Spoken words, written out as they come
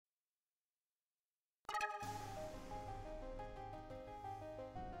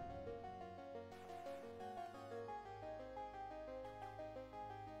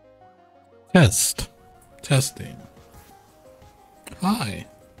Test. Testing. Hi.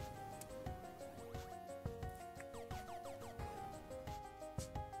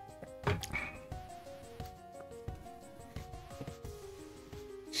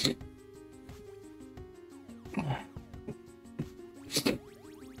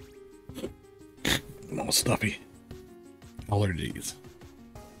 I'm all stuffy. Allergies.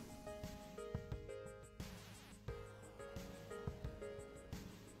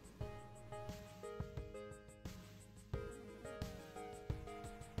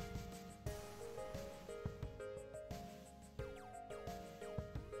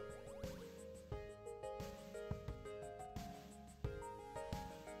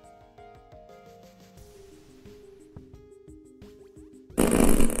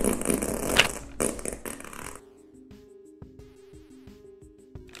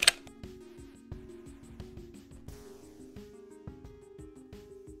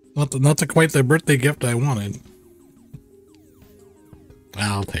 Not quite the birthday gift I wanted.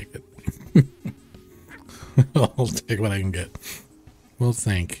 I'll take it. I'll take what I can get. Well,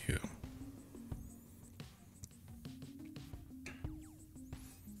 thank you.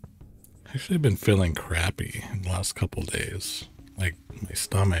 Actually, I've been feeling crappy in the last couple days. Like my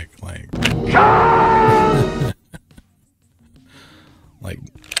stomach, like, like,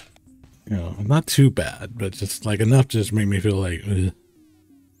 you know, not too bad, but just like enough to just make me feel like, ugh.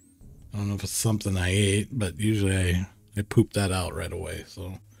 I don't know if it's something I ate, but usually I poop that out right away.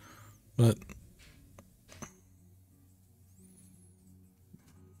 So, but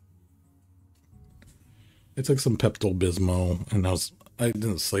I took some Pepto-Bismol, and I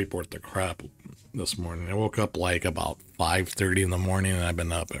didn't sleep worth the crap this morning. I woke up like about 5:30 in the morning, and I've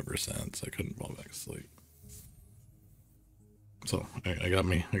been up ever since. I couldn't fall back to sleep. So I got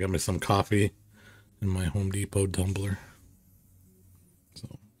me some coffee in my Home Depot tumbler. So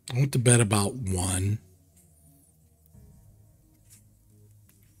I went to bed about 1.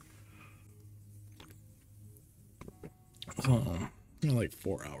 Like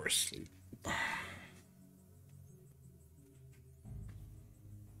 4 hours sleep.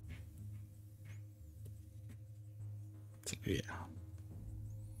 So, yeah.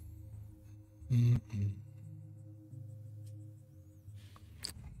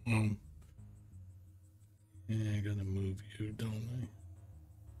 Yeah, I gotta move you, don't I?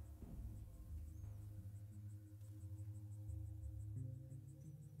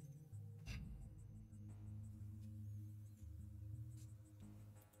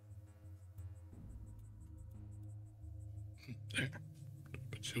 There.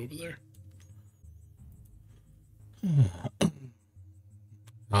 Put you over there.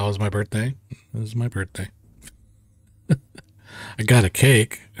 How was my birthday? It was my birthday. I got a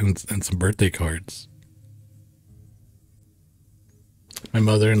cake and some birthday cards. My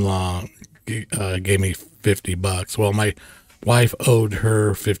mother-in-law gave me $50. Well, my wife owed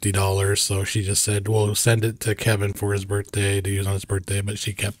her $50, so she just said, "Well, send it to Kevin for his birthday to use on his birthday," but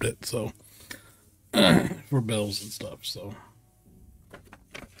she kept it, so for bills and stuff. So,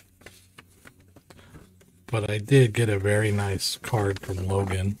 but I did get a very nice card from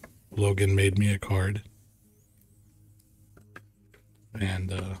Logan. Logan made me a card,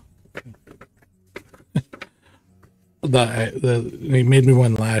 and he made me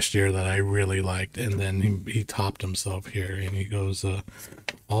one last year that I really liked, and then he topped himself here, and he goes,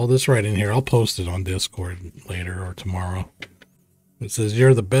 all this right in here, I'll post it on Discord later or tomorrow. It says,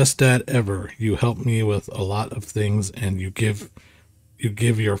 "You're the best dad ever. You help me with a lot of things, and you give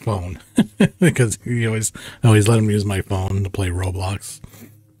your phone." Because I always let him use my phone to play Roblox,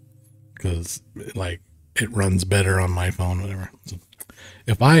 because like it runs better on my phone, whatever. So,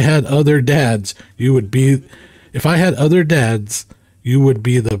 if I had other dads, you would be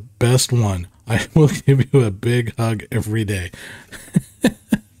the best one. I will give you a big hug every day.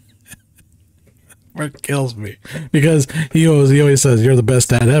 It kills me, because he always says, "You're the best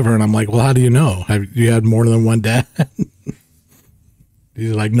dad ever," and I'm like, "Well, how do you know? Have you had more than one dad?"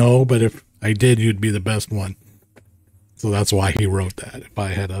 He's like, "No, but if I did, you'd be the best one." So that's why he wrote that. If I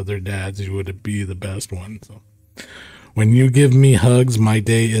had other dads, you would be the best one. So when you give me hugs, my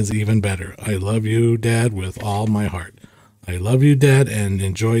day is even better. I love you, Dad, with all my heart. I love you, Dad, and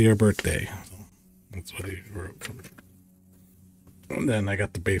enjoy your birthday. So that's what he wrote. And then I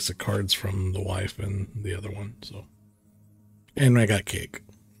got the basic cards from the wife and the other one. So, and I got cake.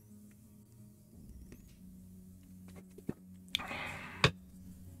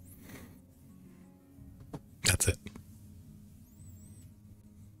 That's it.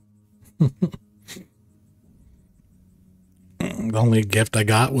 The only gift I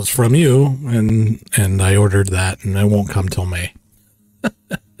got was from you, and I ordered that, and it won't come till May.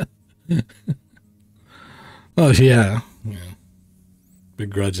 Oh yeah, yeah.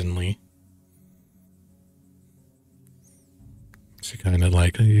 Begrudgingly, she kind of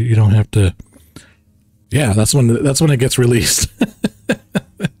like you don't have to. Yeah, that's when it gets released.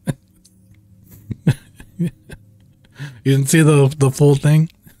 You didn't see the full thing?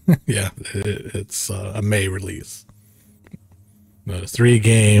 Yeah, it's a May release. The 3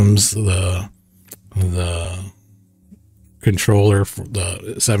 games, the controller for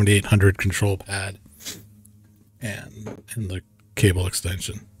the 7800 control pad, and the cable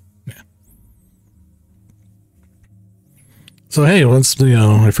extension. Yeah. So hey, once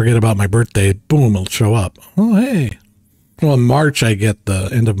I forget about my birthday, boom, it'll show up. Oh hey. Well, in March I get the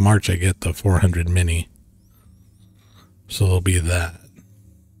end of March I get the 400 mini. So it'll be that.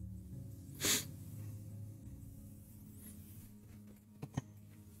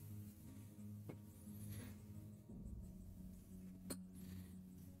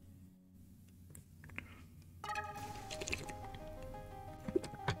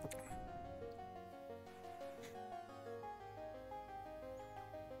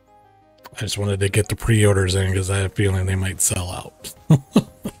 I just wanted to get the pre-orders in because I have a feeling they might sell out.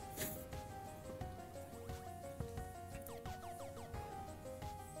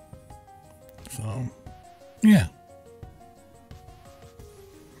 So, yeah.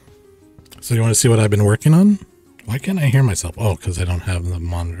 So you want to see what I've been working on? Why can't I hear myself? Oh, because I don't have the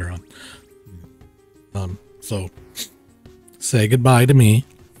monitor on. So say goodbye to me.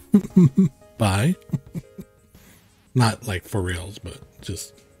 Bye. Not like for reals, but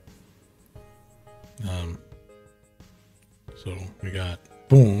just so we got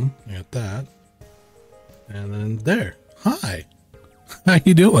boom, we got that. And then there. Hi. How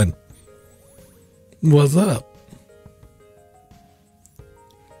you doing? What's up?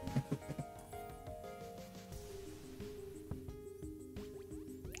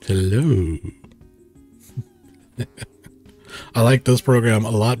 Hello. I like this program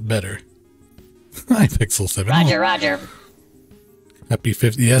a lot better. Hi, Pixel 7. Roger, Roger. Happy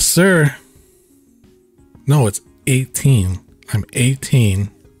 50. Yes, sir. No, it's 18. I'm 18,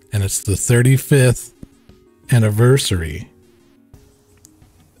 and it's the 35th anniversary.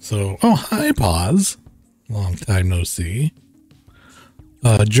 So, oh, hi, Paz. Long time no see.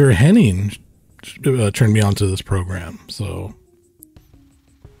 Jer Henning turned me onto this program, so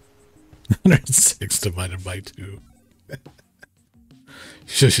 106 divided by 2.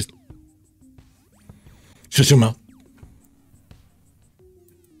 Shush your mouth.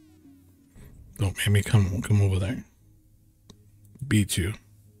 Don't make me come over there. Beat you.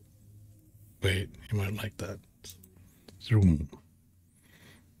 Wait, you might like that. Zoom.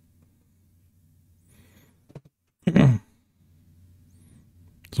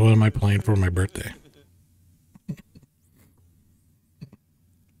 So what am I playing for my birthday?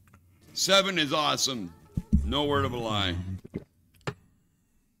 7 is awesome. No word of a lie.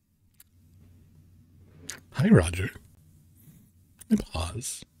 Hi, Roger. Hi,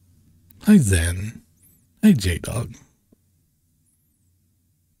 Pause. Hi, Zen. Hi, J-Dog.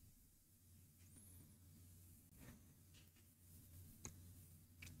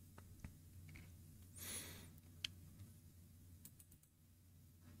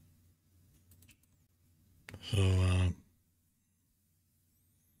 So,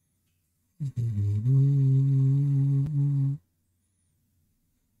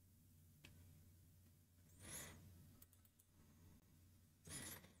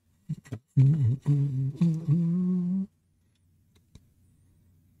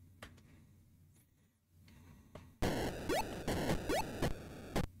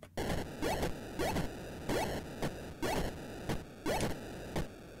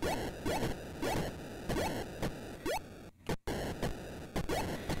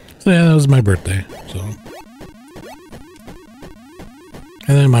 So yeah, that was my birthday. So,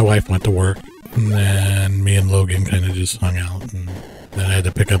 and then my wife went to work, and then me and Logan kind of just hung out, and then I had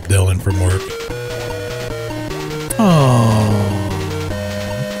to pick up Dylan from work. Oh,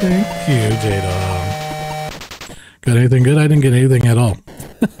 thank you, J-Dog. Got anything good? I didn't get anything at all.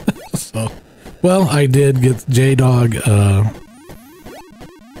 So, well, I did get J-Dog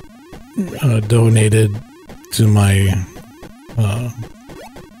donated to my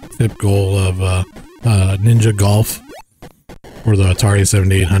FIP goal of Ninja Golf for the Atari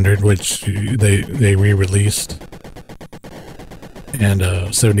 7800, which they re-released, and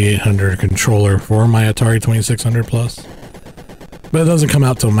a 7800 controller for my Atari 2600 Plus. But it doesn't come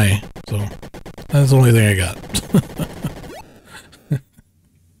out till May, so that's the only thing I got.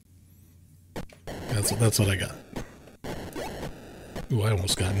 That's what I got. Ooh, I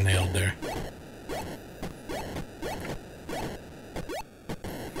almost got nailed there.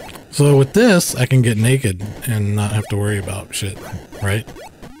 So with this, I can get naked and not have to worry about shit, right?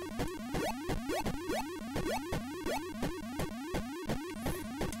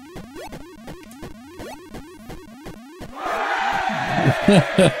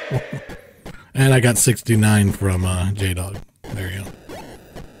 And I got 69 from J-Dog. There you go.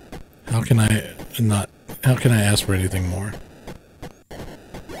 How can I ask for anything more?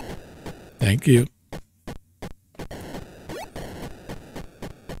 Thank you.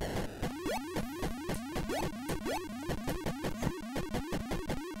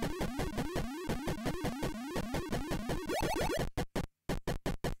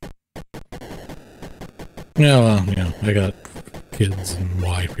 Yeah, well, yeah, I got kids and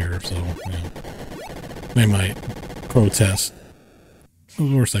wife here, so yeah, they might protest. Of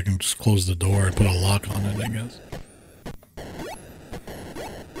course, I can just close the door and put a lock on it, I guess.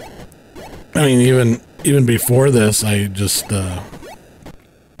 I mean, even before this, I would just wear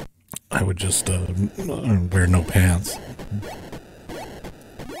no pants.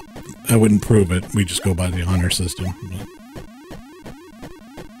 I wouldn't prove it. We just go by the honor system. But.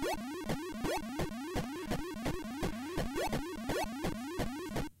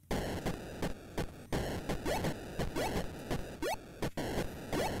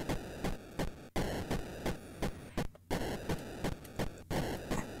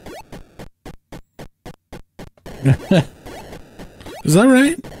 Is that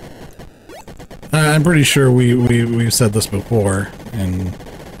right? I'm pretty sure we've said this before, and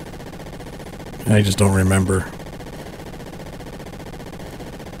I just don't remember.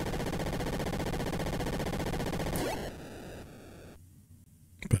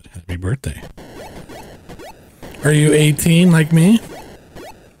 But happy birthday. Are you 18 like me?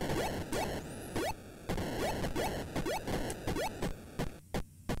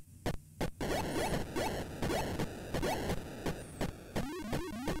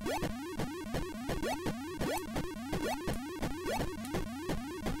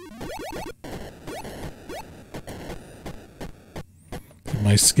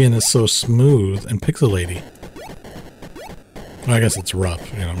 My skin is so smooth and pixelated. Well, I guess it's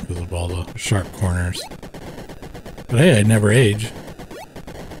rough, you know, because of all the sharp corners. But hey, I never age.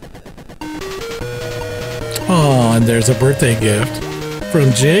 Oh, and there's a birthday gift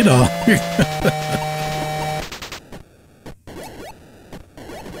from J-Dog.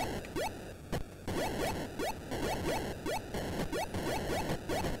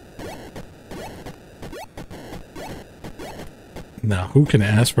 Now, who can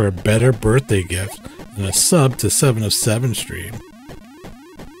ask for a better birthday gift than a sub to 7 of 7 stream?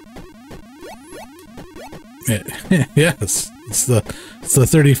 Yes, it's the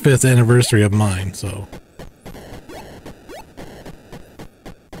 35th anniversary of mine, so.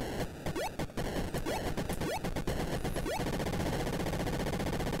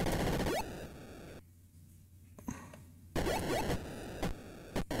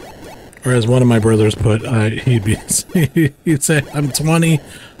 Or as one of my brothers put, he'd say, I'm 20,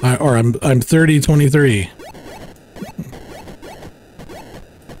 or I'm 30, 23.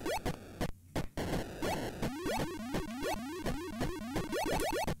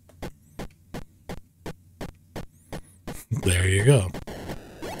 There you go.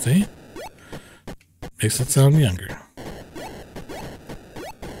 See? Makes it sound younger.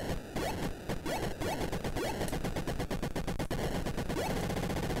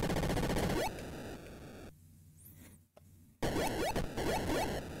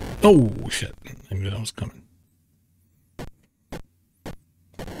 Oh, shit. I knew that was coming.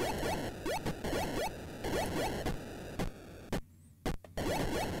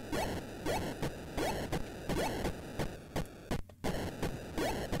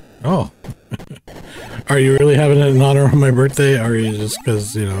 Oh. Are you really having it in honor of my birthday? Or are you just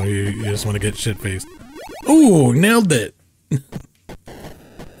because, you know, you just want to get shit-faced? Oh, nailed it.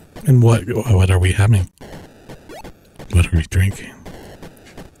 And what are we having? What are we drinking?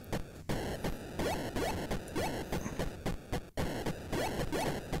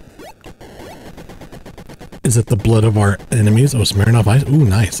 Is it the blood of our enemies? Oh, Smirnoff Ice. Ooh,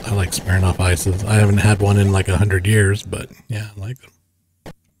 nice. I like Smirnoff Ices. I haven't had one in like 100 years, but yeah, I like them.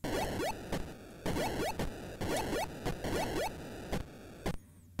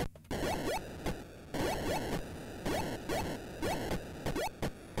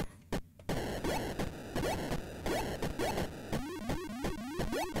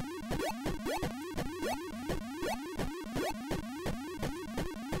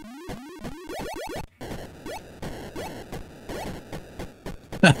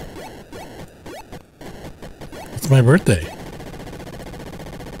 It's my birthday.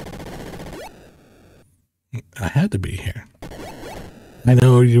 I had to be here. I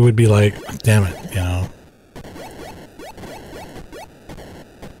know you would be like, damn it, you know.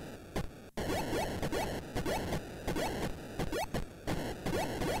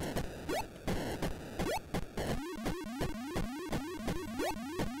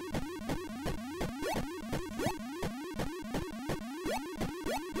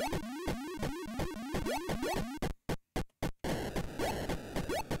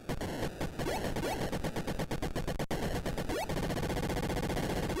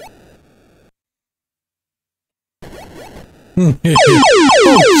 Oh,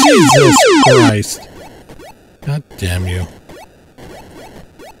 Jesus Christ. God damn you.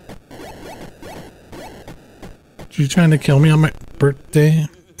 You trying to kill me on my birthday?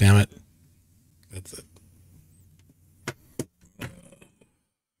 Damn it. That's it.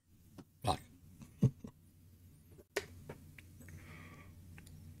 Fuck.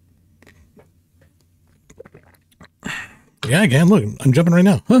 Yeah, again, look, I'm jumping right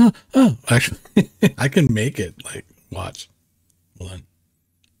now. Actually, I can make it. Like, watch. Hold on.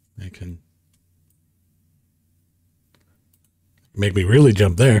 I can make me really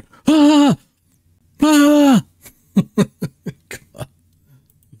jump there. Ah! Ah! God. A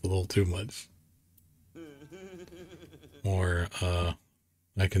little too much. Or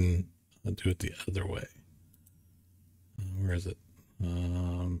I can do it the other way. Where is it?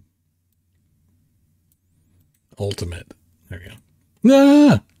 Ultimate. There we go.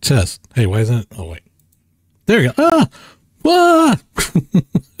 Ah! Chest. Hey, why isn't it? Oh, wait. There you go. Ah! Ah!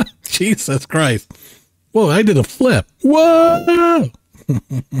 Jesus Christ. Whoa, I did a flip. Whoa!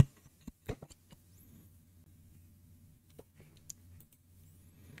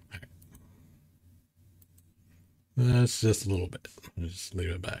 That's just a little bit. I'll just leave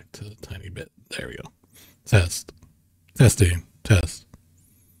it back to a tiny bit. There we go. Test. Testing. Test.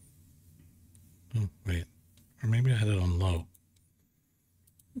 Oh, wait. Or maybe I had it on low.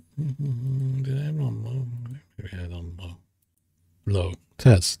 Did I have it on low? Maybe I had it on low. Low.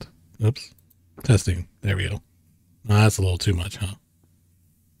 Test. Oops. Testing. There we go. No, that's a little too much, huh?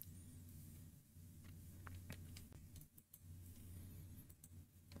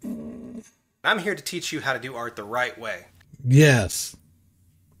 I'm here to teach you how to do art the right way. Yes.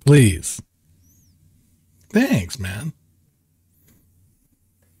 Please. Thanks, man.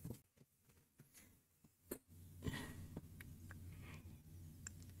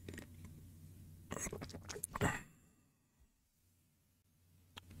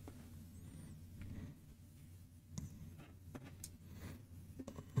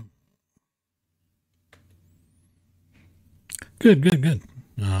 Good, good, good.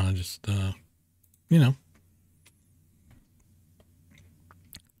 Just, you know.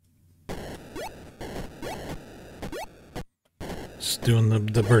 Just doing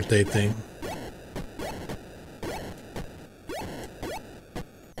the birthday thing.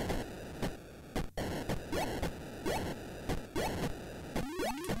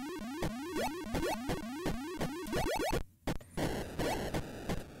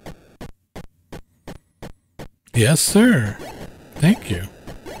 Yes, sir. Thank you.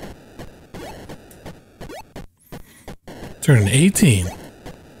 Turning 18.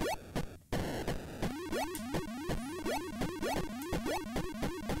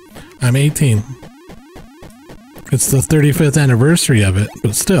 I'm 18. It's the 35th anniversary of it,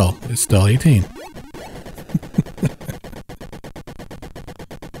 but still, it's still 18.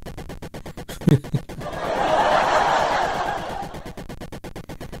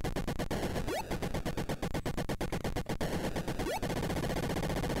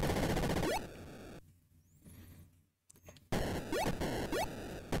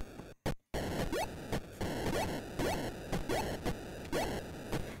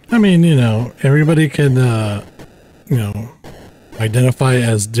 I mean, you know, everybody can, you know, identify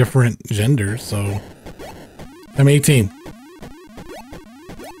as different genders, so I'm 18.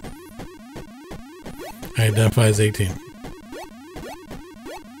 I identify as 18.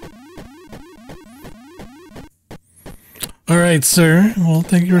 All right, sir. Well,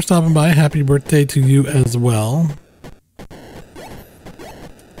 thank you for stopping by. Happy birthday to you as well.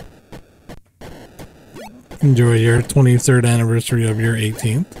 Enjoy your 23rd anniversary of your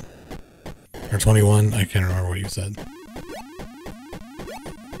 18th. Or 21. I can't remember what you said.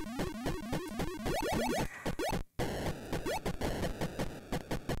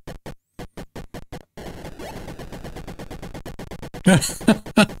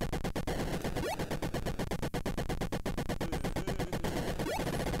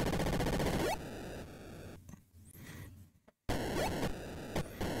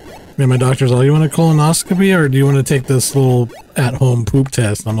 And my doctor's all, you want a colonoscopy or do you want to take this little at-home poop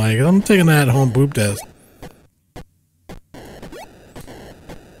test? I'm like, I'm taking the at-home poop test.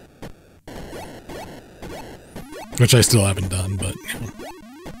 Which I still haven't done, but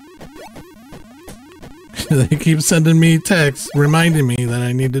they keep sending me texts reminding me that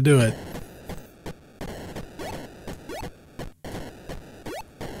I need to do it.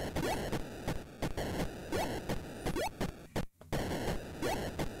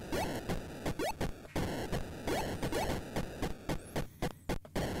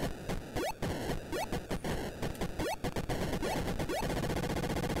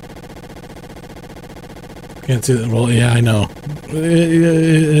 Can't see that. Well, yeah, I know.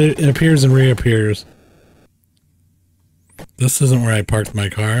 It appears and reappears. This isn't where I parked my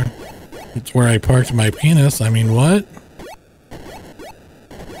car. It's where I parked my penis. I mean, what?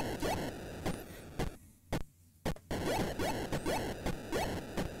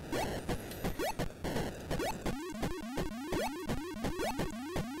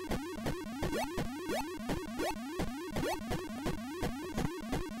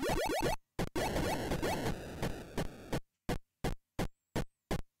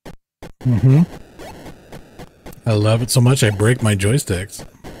 Mm-hmm. I love it so much I break my joysticks.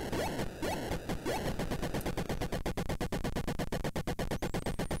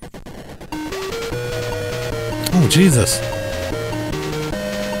 Oh, Jesus.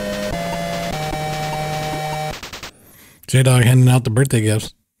 J-Dog handing out the birthday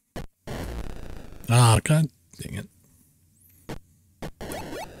gifts. Ah, God dang it.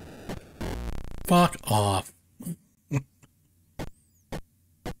 Fuck off.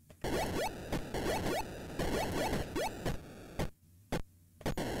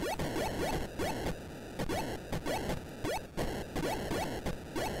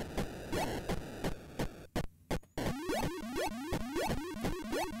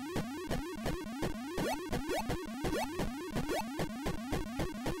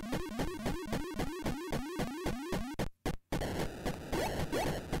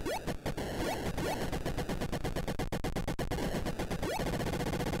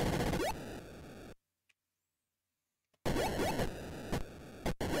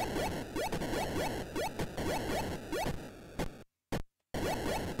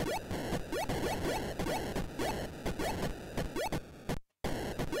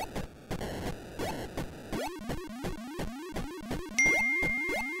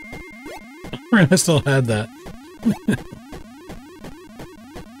 I still had that.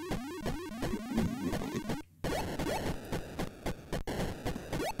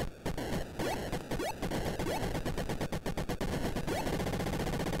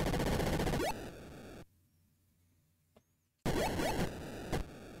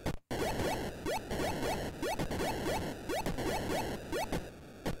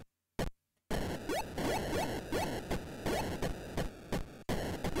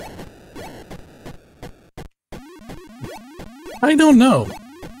 I don't know.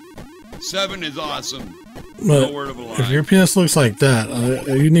 7 is awesome. But No word of a lie. if your penis looks like that,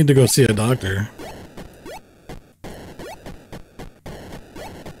 you need to go see a doctor.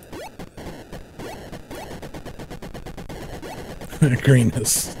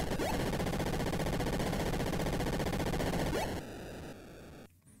 Greenness.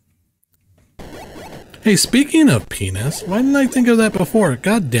 Hey, speaking of penis, why didn't I think of that before?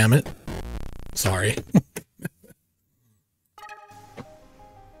 God damn it. Sorry.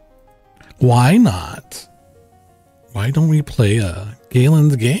 Why not? Why don't we play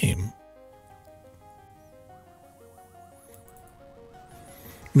Galen's game?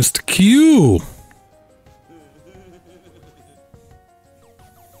 Mr. Q!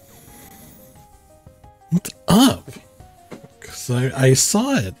 What's up? Because I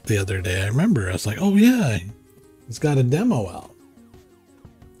saw it the other day. I remember. I was like, oh yeah, he's got a demo out.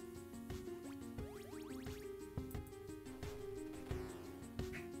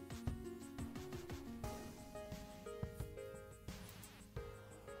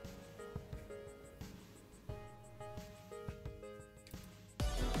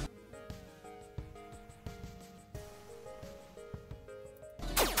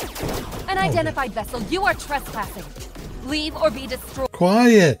 Unidentified vessel, you are trespassing. Leave or be destroyed.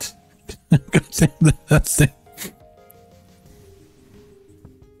 Quiet. That's it.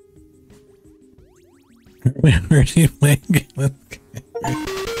 We already playing Galen's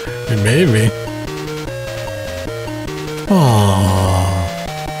game. Maybe. Aww.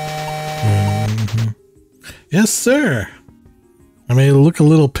 Yes, sir. I may look a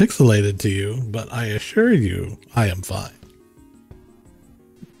little pixelated to you, but I assure you, I am fine.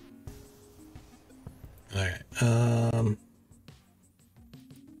 Alright,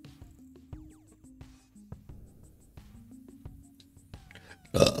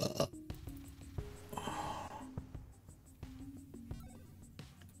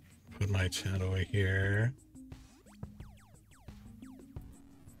 put my chat over here.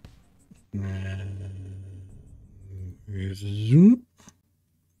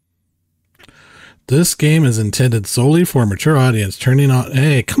 This game is intended solely for a mature audience. Turning on.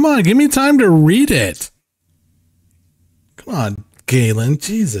 Hey, come on, give me time to read it. Come on, Galen.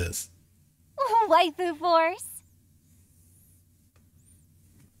 Jesus. Waifu Force.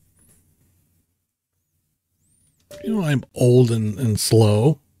 You know I'm old and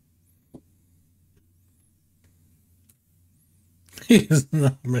slow. He's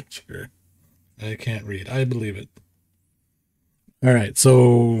not mature. I can't read. I believe it. All right,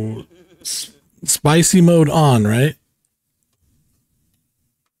 so spicy mode on, right?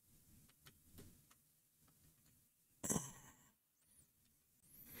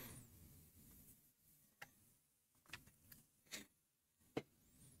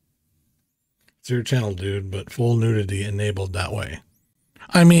 It's your channel, dude, but full nudity enabled that way.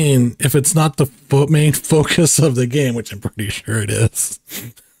 I mean, if it's not the main focus of the game, which I'm pretty sure it is.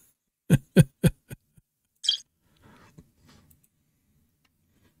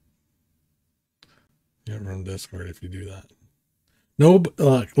 Yeah, from Discord if you do that. No,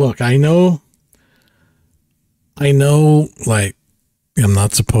 look, I know, like, I'm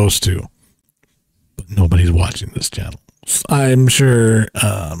not supposed to, but nobody's watching this channel. I'm sure,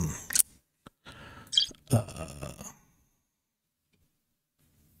 I'm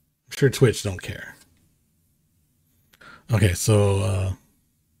sure Twitch don't care. Okay, so,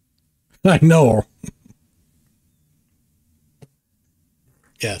 I know.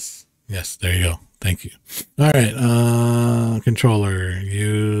 Yes, there you go. Thank you. All right, controller,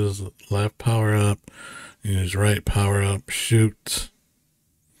 use left power up, use right power up, shoot,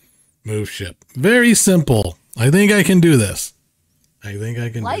 move ship. Very simple. I think I can do this. I think I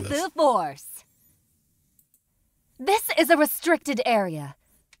can do this. Waifu Force. This is a restricted area.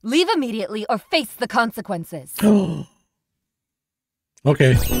 Leave immediately or face the consequences.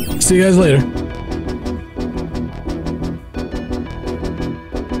 Okay, see you guys later.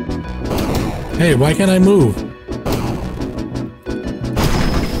 Hey, why can't I move?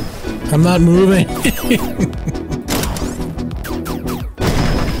 I'm not moving.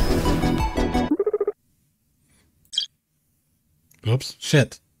 Oops,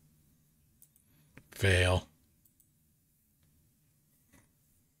 shit. Fail.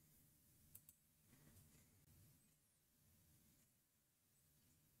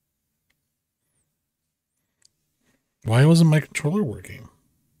 Why wasn't my controller working?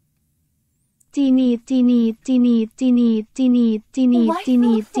 Oh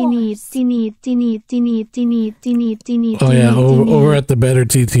yeah, over at the Better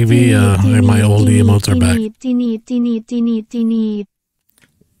TTV, my old emotes are back.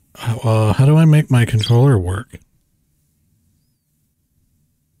 How do I make my controller work?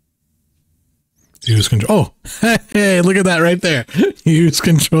 Use control. Oh, hey, look at that right there. Use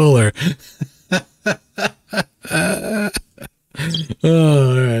controller. Oh,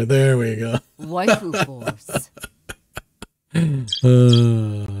 all right, there we go. Waifu Force.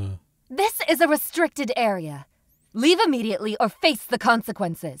 This is a restricted area. Leave immediately or face the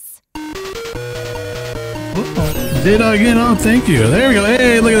consequences. Did I get on? Thank you. There we go.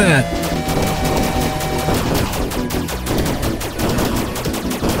 Hey, look at that.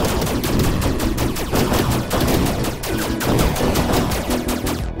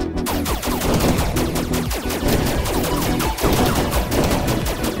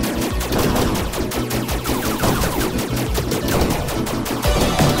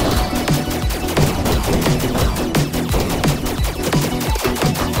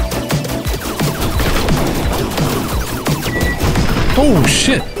 Oh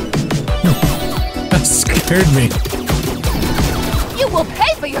shit! That scared me. You will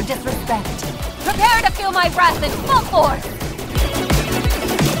pay for your disrespect. Prepare to feel my wrath in full force.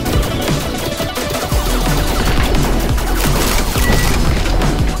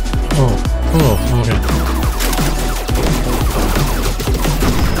 Oh, okay.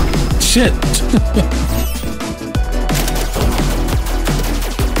 Shit!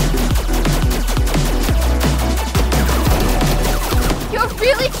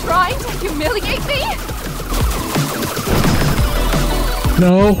 Really trying to humiliate me?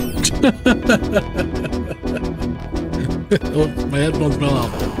 No. Oh, my headphones fell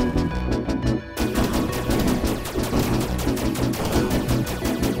out.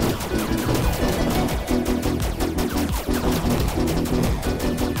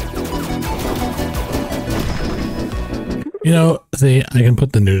 You know, see, I can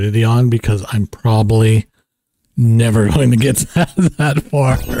put the nudity on because I'm probably never going to get that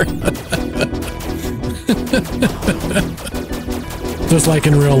far. Just like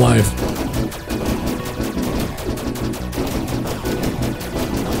in real life.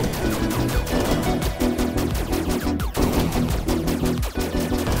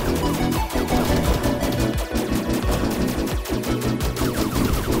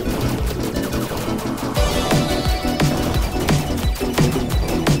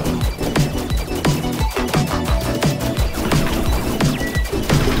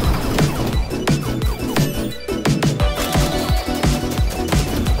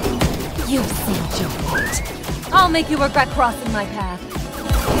 make you regret crossing my path.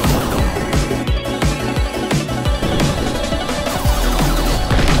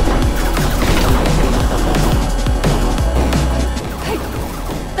 I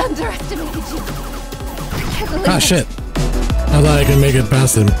underestimated you. I can't believe it. Shit. I thought I could make it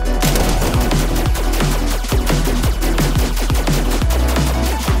past him.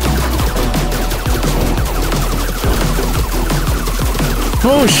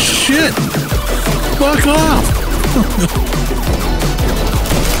 Oh shit! Fuck off!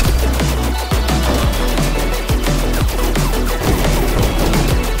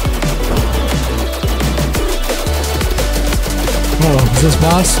 Oh, is this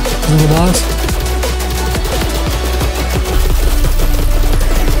boss? Is this the boss?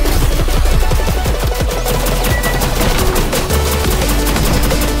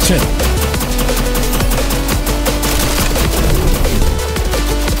 Shit.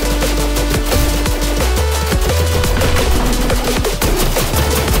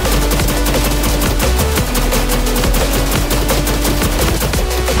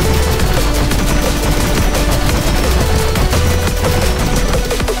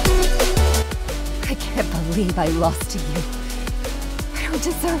 I lost to you. I don't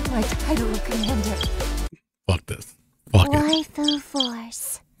deserve my title of commander. Fuck this. Fuck it. Waifu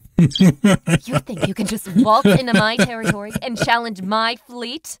Force. You think you can just waltz into my territory and challenge my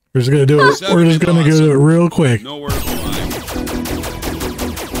fleet? We're just gonna do it. We're just gonna do it real quick. No word flying.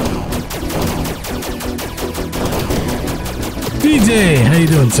 DJ, how you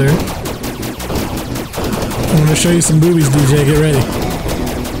doing, sir? I'm gonna show you some boobies, DJ. Get ready.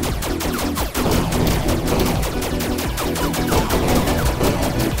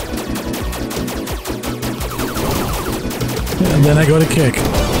 And then I go to kick.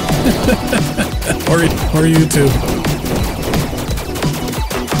 or YouTube.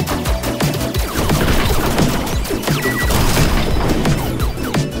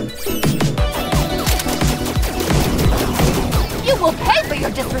 You will pay for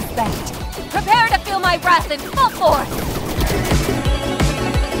your disrespect. Prepare to feel my wrath in full force.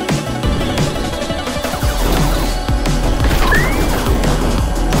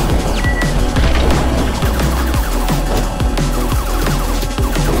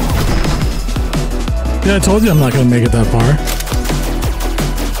 Yeah, I told you I'm not gonna make it that far.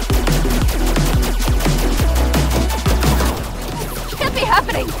 Can't be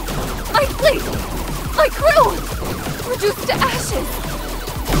happening! My fleet! My crew! Reduced to ashes!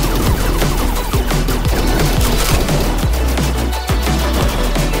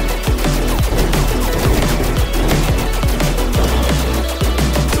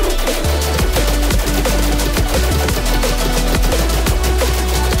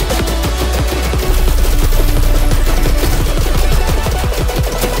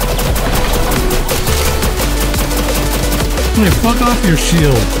 Hey, fuck off your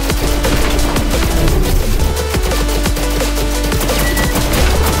shield.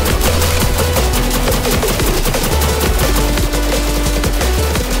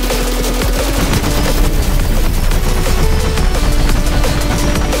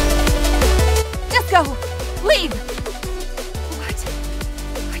 Just go! Leave! What?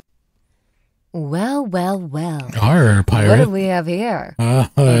 Well, well, well. Arr, pirate. What do we have here?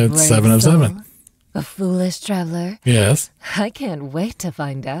 It's 7 of 7. A foolish traveler? Yes. I can't wait to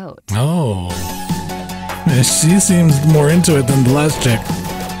find out. Oh. She seems more into it than the last chick.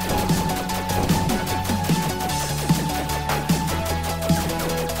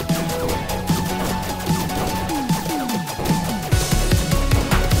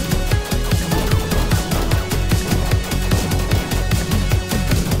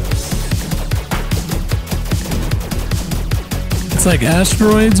 It's like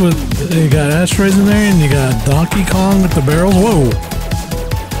asteroids with, you got asteroids in there and you got Donkey Kong with the barrels. Whoa.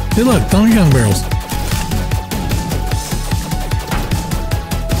 Hey look, Donkey Kong barrels.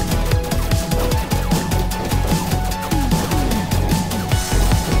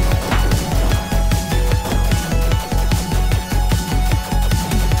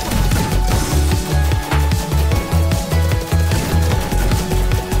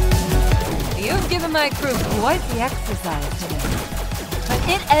 You've given my crew quite the exercise today. But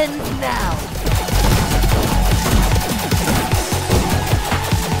it ends now.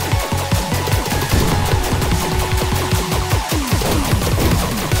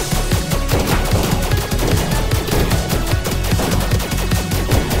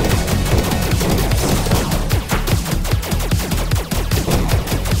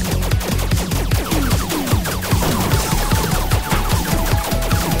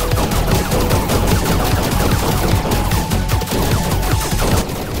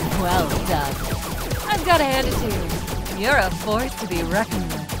 Well done. force to be reckoned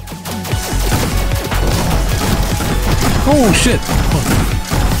with. Oh shit!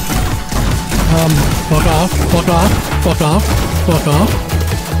 Fuck off, fuck off, fuck off, fuck off.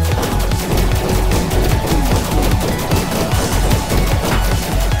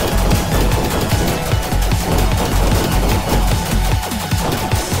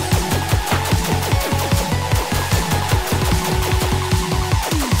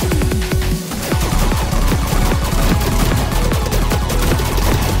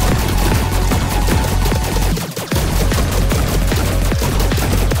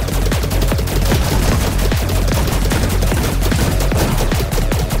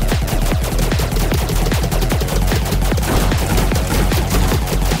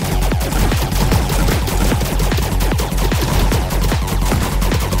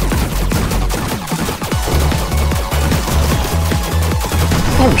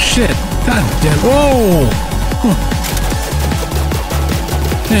 Oh shit! God damn! Whoa! Huh.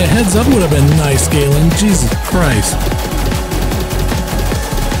 Hey, a heads up would have been nice, Galen. Jesus Christ!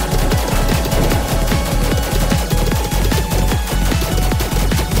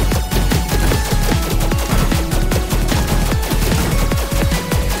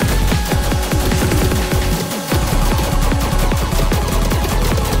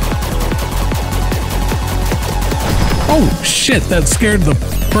 Oh shit! That scared the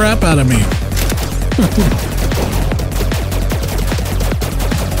crap out of me.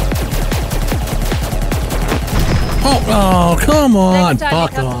 Oh, come on! Next time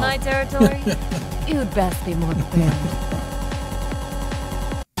Fuck you come to off. my territory, you'd best be more prepared.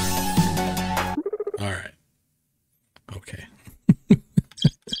 All right. Okay.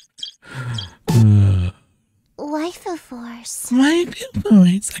 Waifu Force. My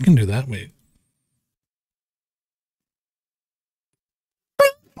voice. I can do that. Wait.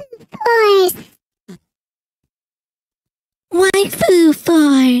 Force. Waifu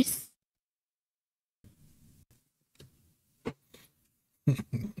Force.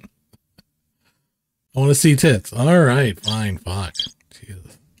 I want to see tits. All right, fine, fuck.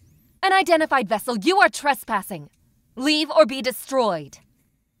 Jesus. Unidentified vessel, you are trespassing. Leave or be destroyed.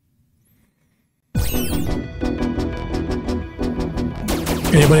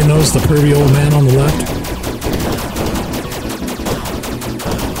 Anybody notice the pervy old man on the left?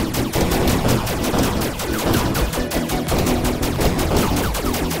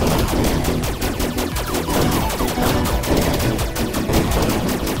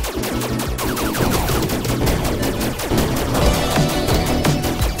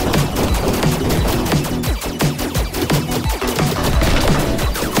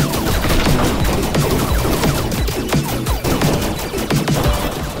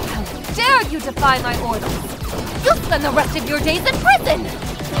 Defy my orders. You'll spend the rest of your days in prison!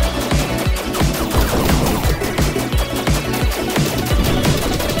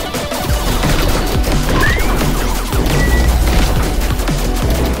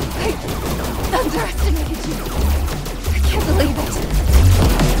 I underestimated you. I can't believe it.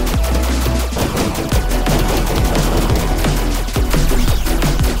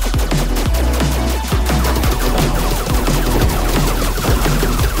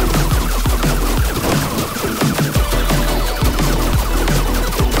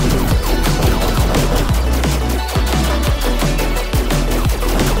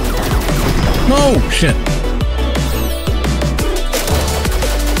 Oh, shit.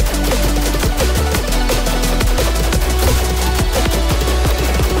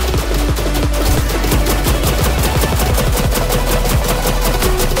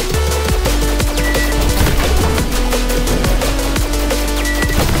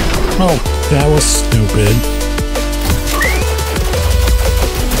 Oh, that was stupid.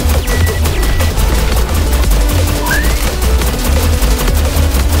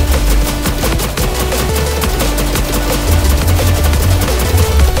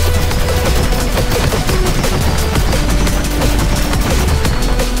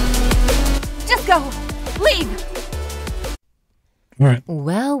 All right.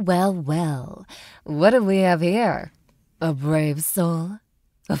 Well, well, well. What do we have here? A brave soul?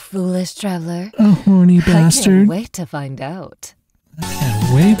 A foolish traveler? A horny I can't bastard. wait to find out. I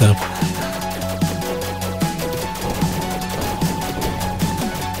can't wait up.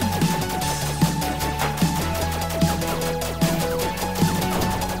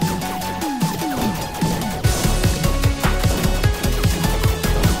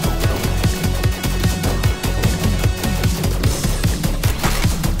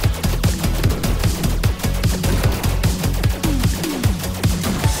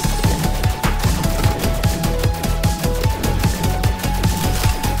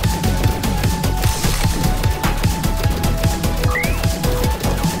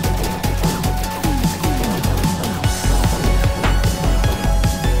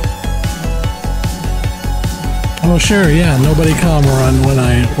 Well, sure, yeah. Nobody come run when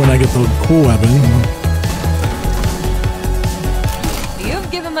I get the cool weapon. You've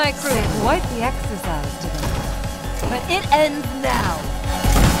given my crew quite the exercise today. But it ends now.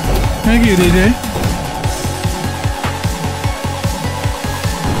 Thank you, DJ.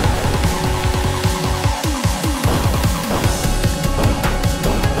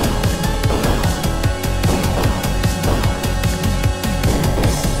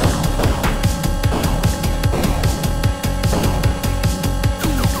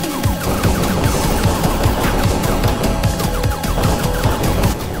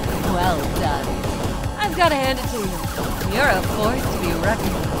 Well done. I've got to hand it to you. You're a force to be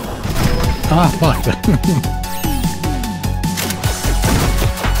reckoned with. Ah, fuck.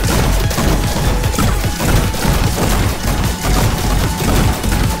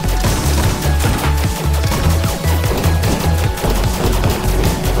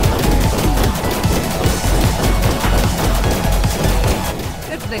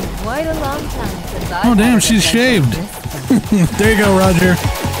 It's been quite a long time since I've Oh, damn, had an she's adventure shaved. this fun. There you go, Roger.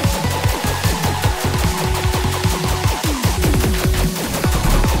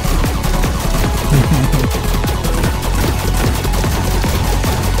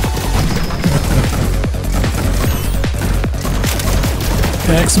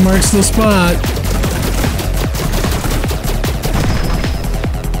 X marks the spot.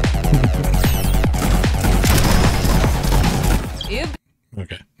 You've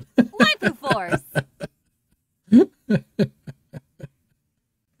Okay. waifu force.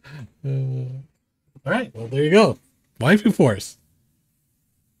 All right. Well, there you go. Waifu Force.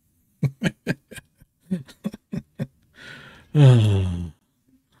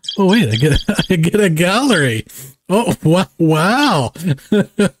 Oh wait, I get a gallery. Oh wow!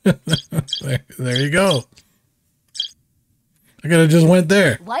 there you go. I could have just went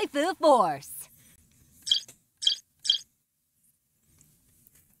there. Waifu force.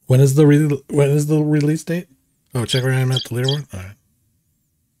 When is the release date? Oh, check where I'm at the leaderboard. All right.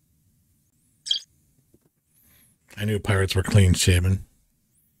 I knew pirates were clean shaven.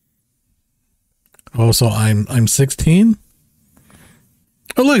 Oh, so I'm 16.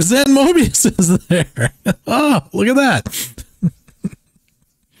 Oh, look, Zen Mobius is there. Oh, look at that.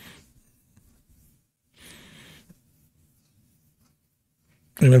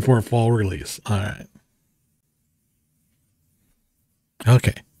 Even for a fall release. All right.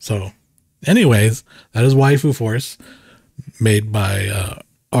 Okay. So, anyways, that is Waifu Force, made by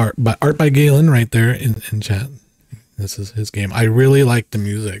Art by Galen right there in chat. This is his game. I really like the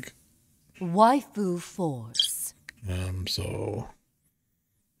music. Waifu force. So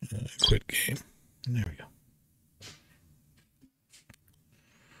quit game. And there we go.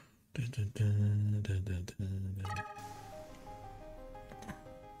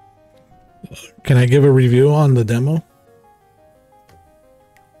 Can I give a review on the demo?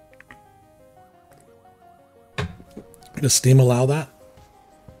 Does Steam allow that?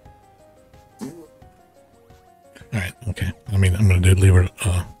 All right. Okay. I mean, I'm gonna leave it.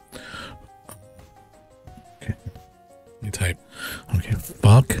 Okay. Let me type. Okay.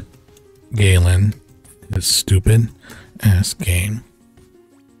 Fuck Galen. His stupid ass game.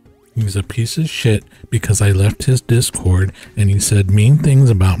 He's a piece of shit because I left his Discord and he said mean things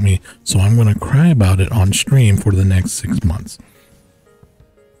about me, so I'm gonna cry about it on stream for the next 6 months.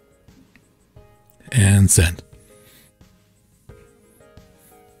 And send.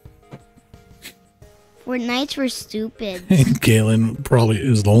 Fortnites were stupid. Galen probably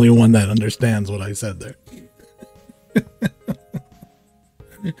is the only one that understands what I said there.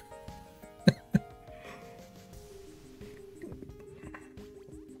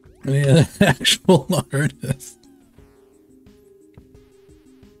 Yeah, actual artist.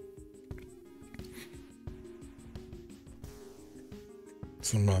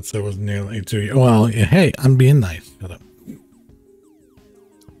 Some months that was nearly 2 years. Well, yeah, hey, I'm being nice. Shut up.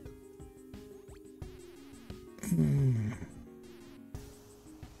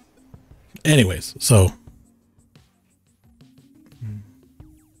 Anyways, so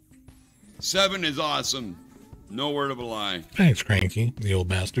 7 is awesome. No word of a lie. thanks, Cranky, the old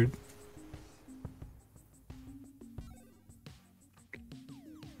bastard.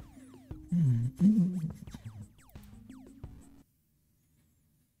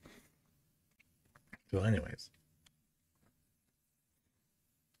 So, anyways.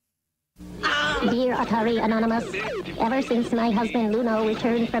 Be Dear Atari Anonymous, ever since my husband Luno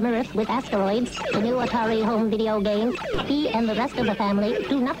returned from Earth with Asteroids, the new Atari home video game, he and the rest of the family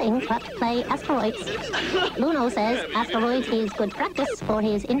do nothing but play Asteroids. Luno says Asteroids is good practice for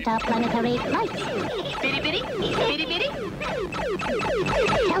his interplanetary flights. Bitty bitty, bitty bitty.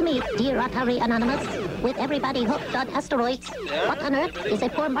 Tell me, dear Atari Anonymous, with everybody hooked on Asteroids, what on earth is a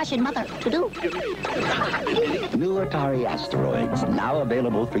poor Martian mother to do? New Atari Asteroids, now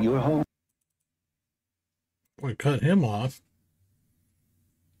available for your home. We cut him off.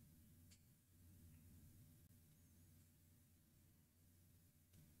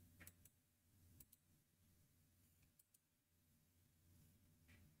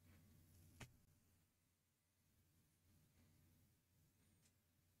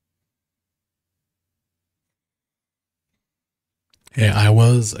 Yeah, I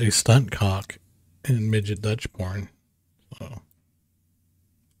was a stunt cock in midget Dutch porn. So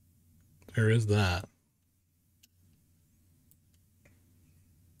there is that.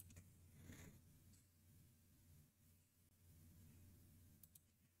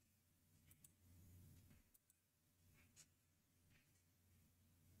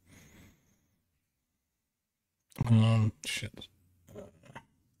 Shit.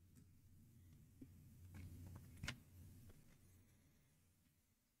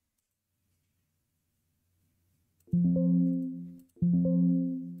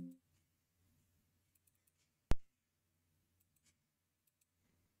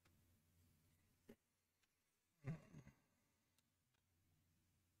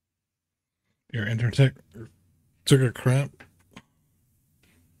 Your internet took a crap.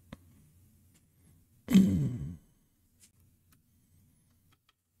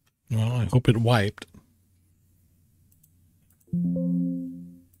 Well, I hope it wiped.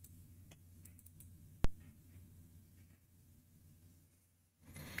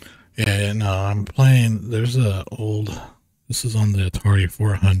 Yeah, no, I'm playing. There's a old. This is on the Atari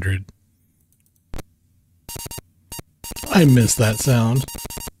 400. I miss that sound.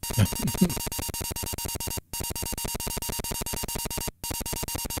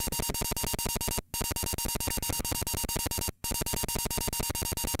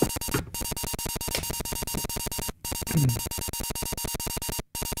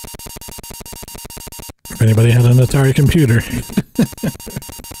 If anybody had an Atari computer.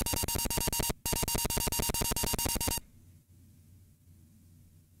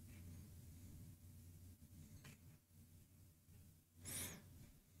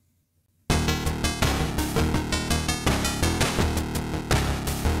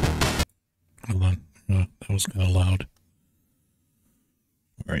 Hold on. That was kind of loud.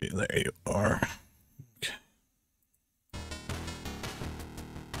 Where are you? There you are. Okay.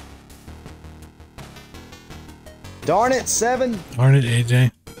 Darn it, 7. Darn it,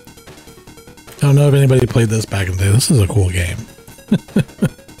 AJ. I don't know if anybody played this back in the day. This is a cool game.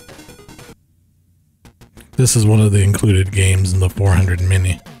 This is one of the included games in the 400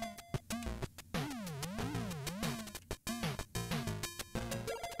 Mini.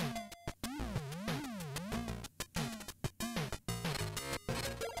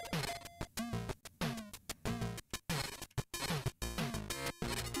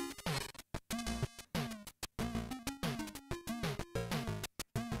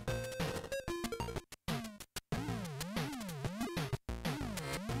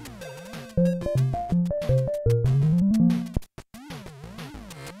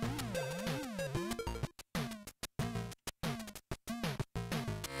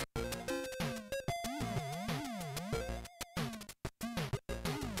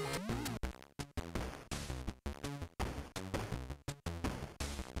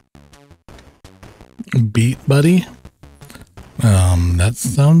 Beat Buddy? That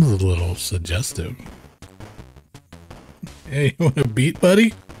sounds a little suggestive. Hey, you want a beat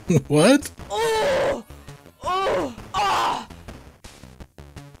buddy? What? Oh! Oh! Ah!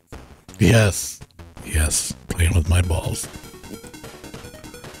 Yes. Yes. Playing with my balls.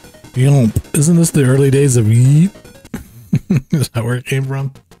 Yomp. Isn't this the early days of Yeet? Is that where it came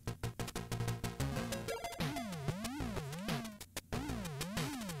from?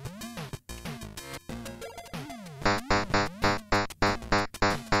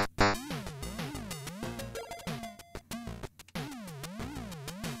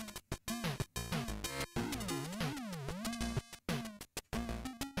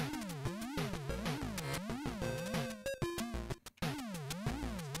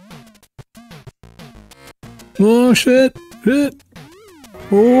 Oh, shit. Shit.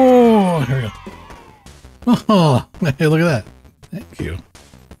 Oh, here we go. Oh, hey, look at that. Thank you.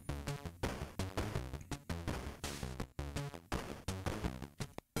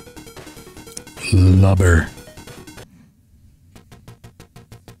 Lubber.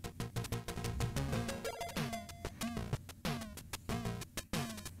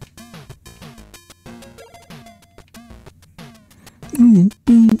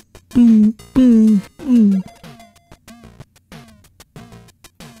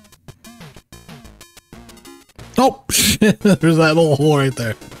 Oh shit, there's that little hole right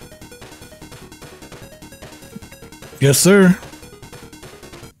there. Yes, sir.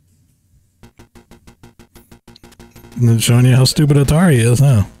 And it's showing you how stupid Atari is,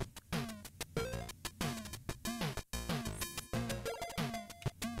 huh?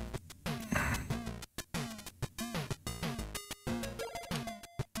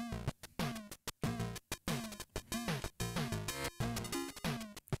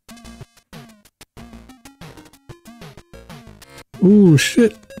 Ooh,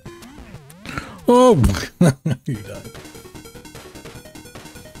 shit. Oh, you died.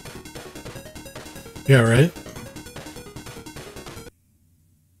 Yeah, right?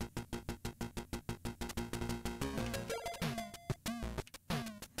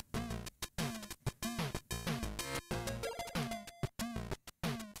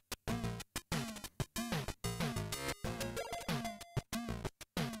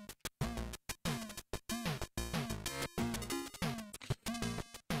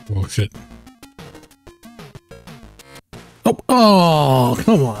 Oh, shit. Oh,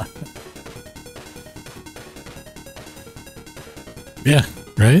 come on. Yeah,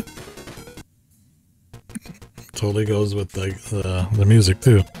 right? Totally goes with the music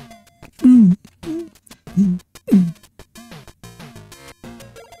too.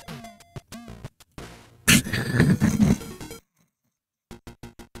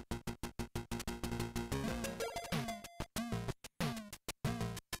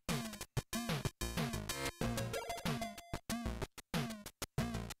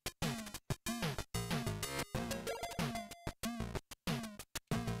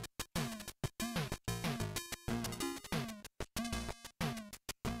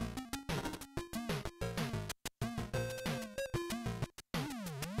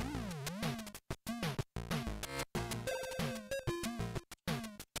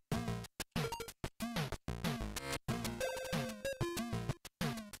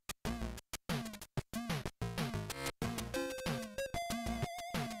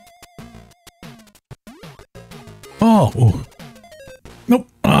 Oh, ooh. Nope.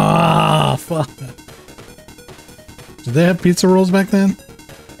 Ah, fuck. Did they have pizza rolls back then?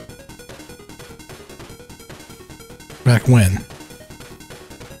 Back when?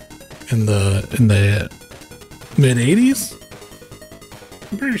 In the mid 80s?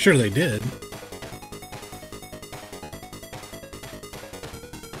 I'm pretty sure they did.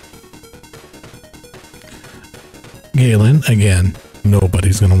 Galen, again,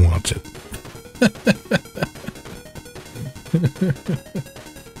 nobody's gonna watch it.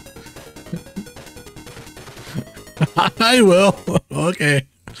 I will. Okay.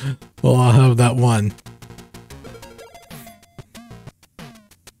 Well, I'll have that one.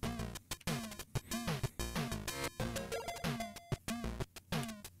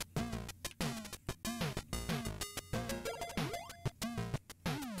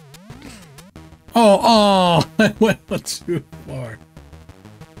 Oh, I went too far.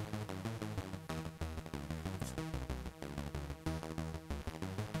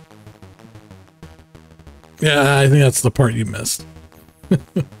 Yeah, I think that's the part you missed.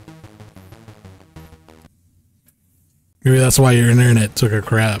 Maybe that's why your internet took a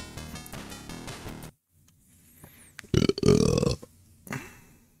crap.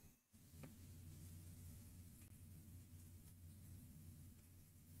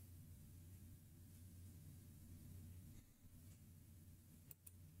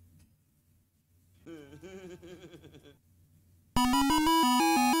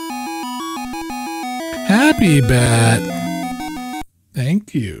 Happy Bat.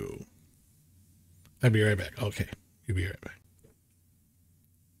 Thank you. I'll be right back. Okay. You'll be right back.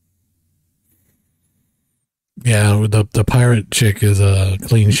 Yeah, the pirate chick is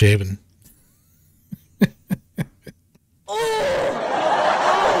clean shaven. A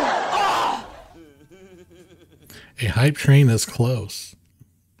hype train is close.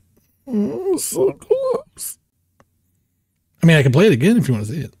 Oh, so close. I mean, I can play it again if you want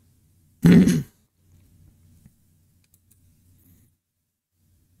to see it.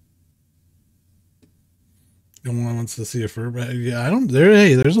 No one wants to see a fur bag. Yeah, I don't.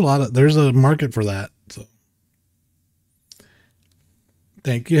 Hey, there's a market for that. So,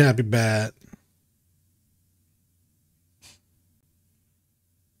 thank you, Happy Bat.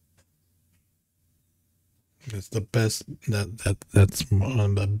 It's the best. That's one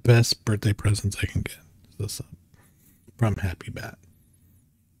of the best birthday presents I can get. This from Happy Bat.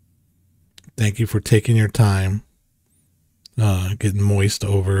 Thank you for taking your time, getting moist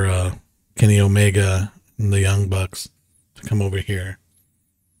over Kenny Omega and the Young Bucks to come over here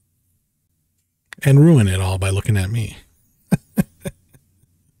and ruin it all by looking at me.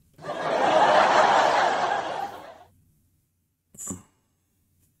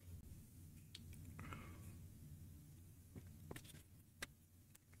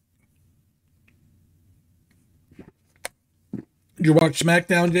 Did you watch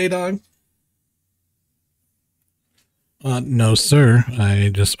SmackDown, J-Dog? No, sir.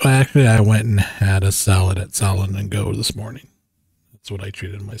 I went and had a salad at Salad and Go this morning. That's what I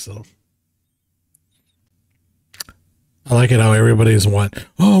treated myself. I like it how everybody's we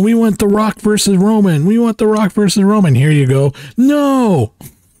want The Rock versus Roman. We want The Rock versus Roman. Here you go. No!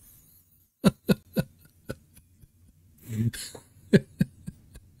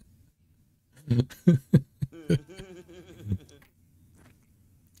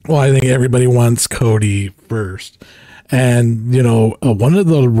 Well, I think everybody wants Cody first. And, one of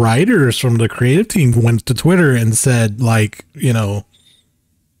the writers from the creative team went to Twitter and said,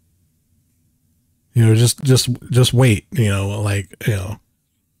 just wait, because,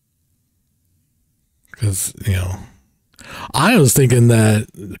 I was thinking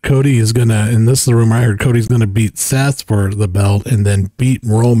that Cody is going to, and this is the rumor I heard, Cody's going to beat Seth for the belt and then beat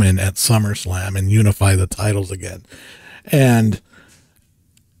Roman at SummerSlam and unify the titles again. And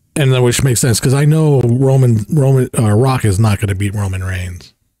then, which makes sense because I know Rock is not going to beat Roman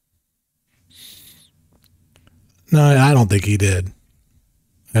Reigns. No, I don't think he did.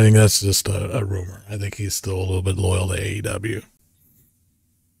 I think that's just a rumor. I think he's still a little bit loyal to AEW.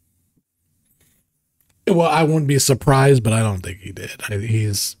 Well, I wouldn't be surprised, but I don't think he did.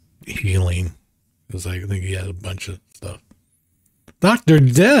 He's healing because I think he had a bunch of stuff. Dr.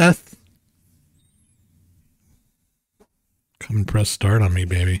 Death. Come and press start on me,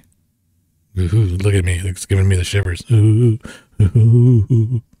 baby. Ooh, look at me. It's giving me the shivers. Ooh,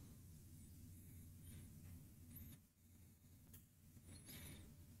 ooh.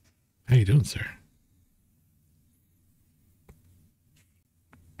 How you doing, sir?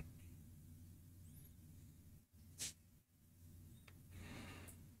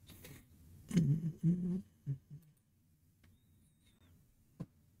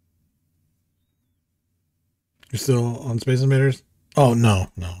 You're still on Space Invaders? Oh, no.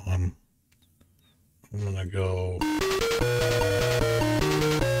 I'm gonna go.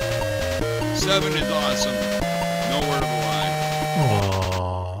 7 is awesome. No word of a lie.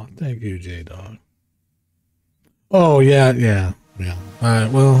 Oh, thank you, J-Dog. Oh, yeah. All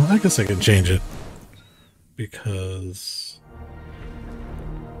right, well, I guess I can change it. Because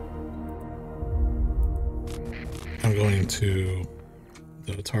I'm going to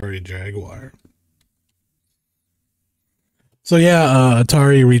the Atari Jaguar. So yeah,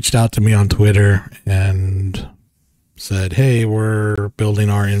 Atari reached out to me on Twitter and said, hey, we're building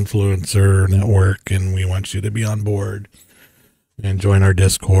our influencer network and we want you to be on board and join our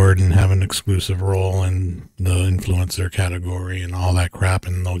Discord and have an exclusive role in the influencer category and all that crap.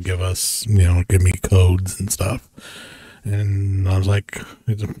 And they'll give us, give me codes and stuff. And I was like,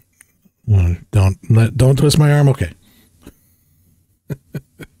 don't twist my arm. Okay.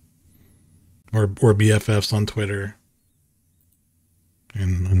 or BFFs on Twitter.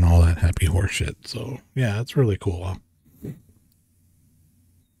 And all that happy horse shit. So yeah, it's really cool.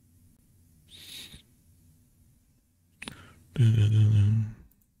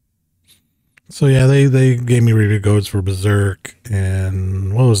 So yeah, they gave me review codes for Berserk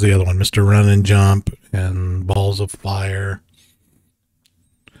and what was the other one? Mr. Run and Jump and Balls of Fire.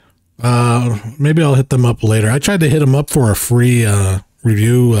 Maybe I'll hit them up later. I tried to hit them up for a free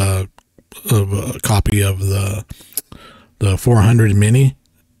review of a copy of the 400 mini,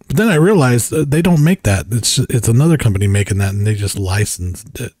 but then I realized they don't make that. It's another company making that, and they just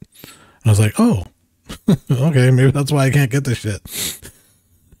licensed it. I was like, oh, okay, maybe that's why I can't get this shit.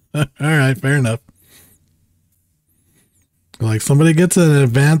 All right, fair enough. Like somebody gets an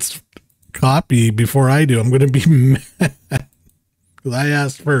advanced copy before I do, I'm gonna be mad because I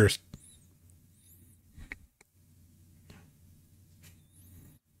asked first.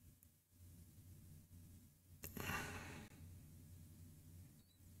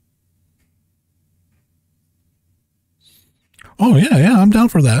 Oh, yeah, I'm down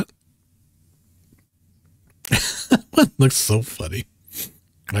for that. Looks so funny.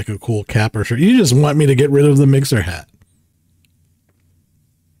 Like a cool cap or shirt. You just want me to get rid of the mixer hat.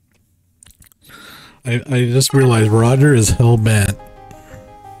 I just realized Roger is hell-bent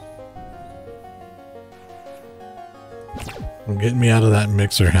Get me out of that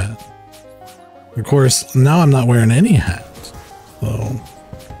mixer hat. Of course, now I'm not wearing any hat. So...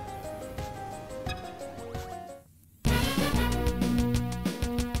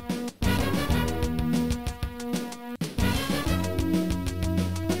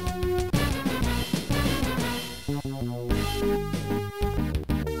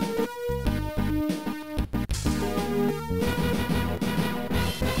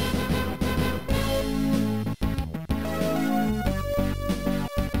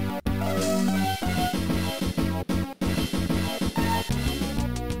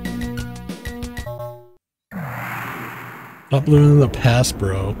 Stop living in the past,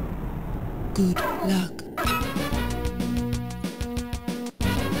 bro. Good luck.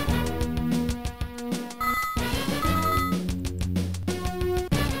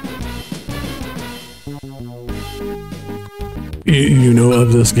 You know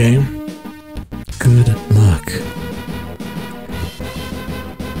of this game? Good luck.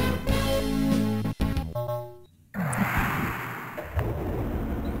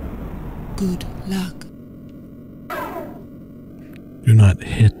 Good luck. Do not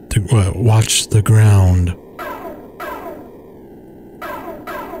hit the... watch the ground.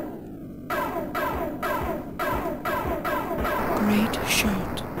 Great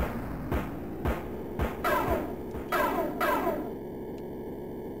shot.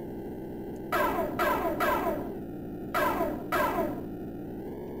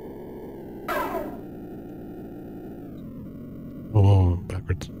 Oh,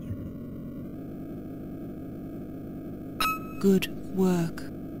 backwards. Good work.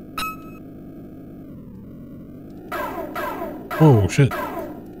 Oh, shit.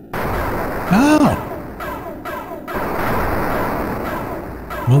 Ow!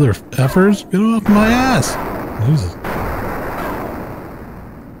 Mother effers, get off my ass! Jesus.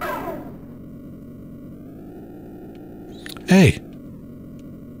 Hey!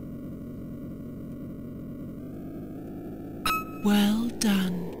 Well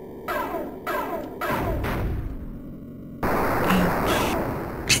done.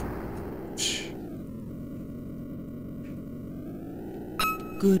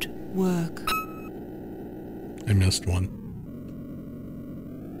 Good work. I missed one.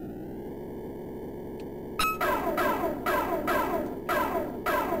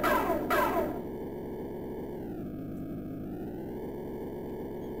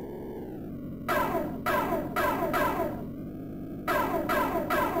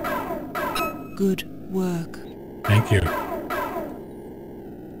 Good work. Thank you.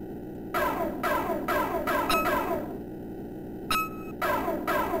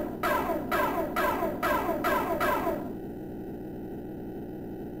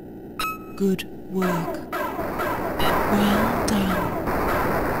 Good work. Well done.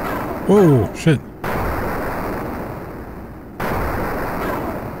 Whoa, shit.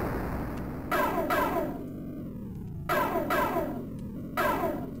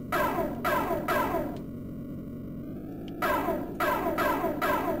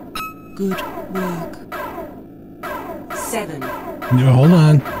 Good work. 7. No, hold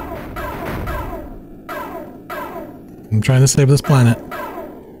on. I'm trying to save this planet.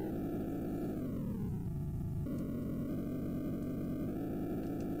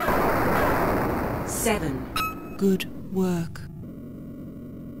 Good work.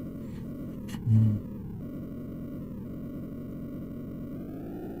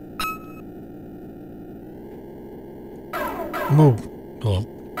 Move. Hello.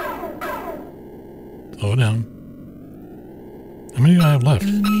 Slow down. How many do I have left?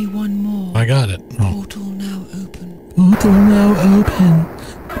 Only one more. I got it. Oh. Portal now open. Portal now open.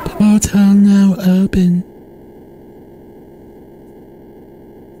 Portal now open.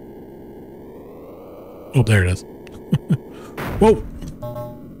 Oh, there it is. Whoa.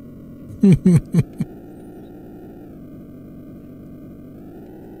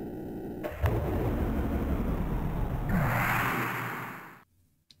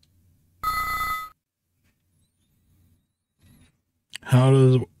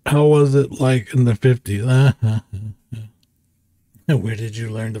 How was it like in the 50s? Where did you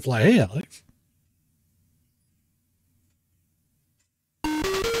learn to fly? Hey, Alex.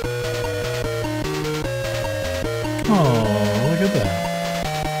 Oh, look at that.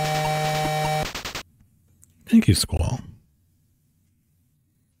 Thank you, Squall.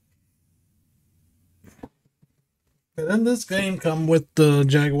 Didn't this game come with the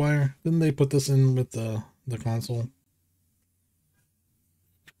Jaguar? Didn't they put this in with the console?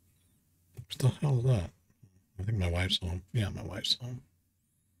 What the hell is that? I think my wife's home. Yeah, my wife's home.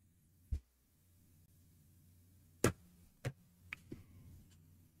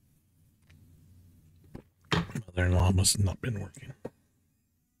 mother-in-law must have not been working.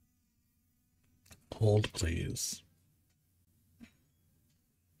 Hold, please.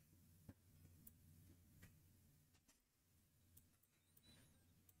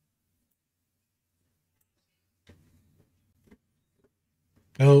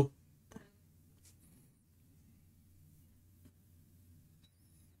 Oh.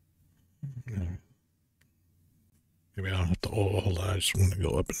 Maybe I don't have to. Oh, hold on. I just want to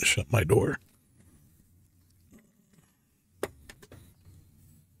go up and shut my door.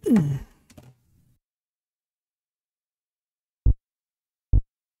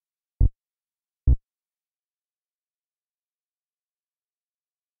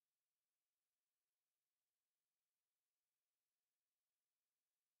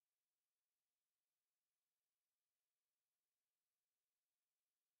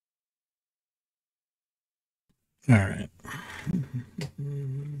 All right.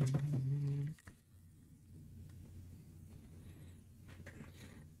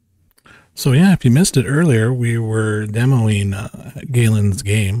 So yeah, if you missed it earlier, we were demoing Galen's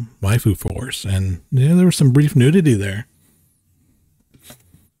game, Waifu Force, and yeah, there was some brief nudity there.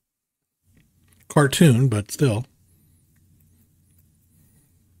 Cartoon, but still.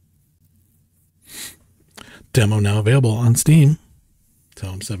 Demo now available on Steam.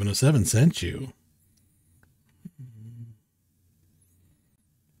 Tell him 707 sent you.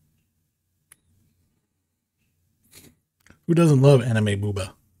 Who doesn't love anime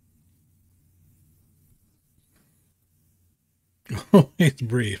booba? Oh, it's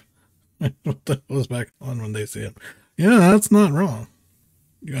brief. What the hell was back on when they see him? Yeah, that's not wrong.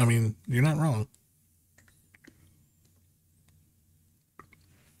 I mean, you're not wrong.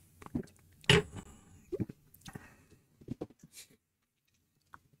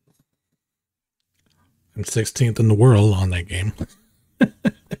 I'm 16th in the world on that game.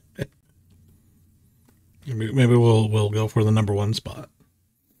 Maybe we'll go for the #1 spot.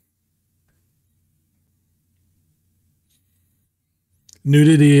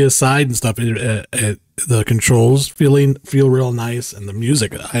 Nudity aside and stuff, the controls feel real nice, and the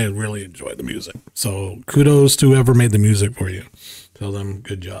music, I really enjoy the music. So kudos to whoever made the music for you. Tell them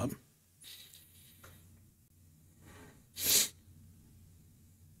good job.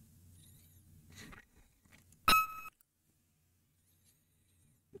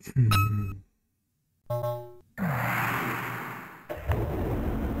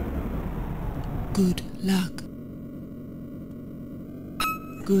 Good luck.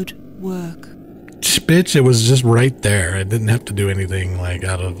 Good work. Bitch, it was just right there. I didn't have to do anything like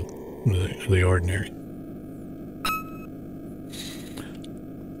out of the ordinary.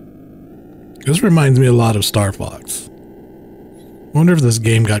 This reminds me a lot of Star Fox. I wonder if this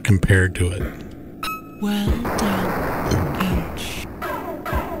game got compared to it. Well done. Ouch.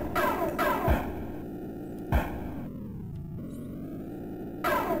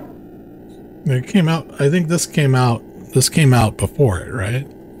 It came out, I think this came out before it, right?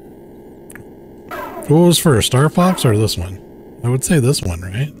 What was first, Star Fox or this one? I would say this one,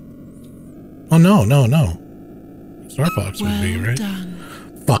 right? Oh, no. Star Fox would be, right?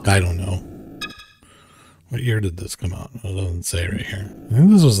 Done. Fuck, I don't know. What year did this come out? It doesn't say right here. I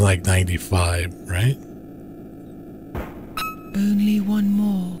think this was like 95, right? Only one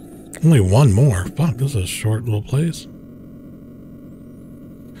more. Only one more. Fuck, this is a short little place.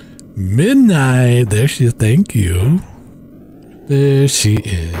 Midnight. There she is. Thank you. There she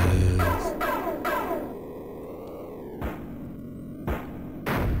is.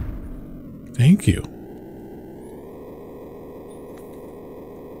 Thank you.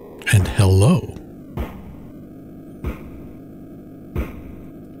 And hello.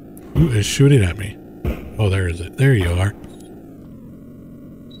 Who is shooting at me? Oh, there is it. There you are.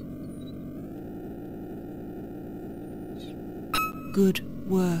 Good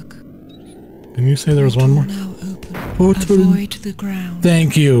work. Didn't you say there was one more? Now open. Portal. Avoid the ground.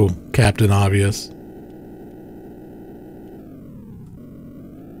 Thank you, Captain Obvious.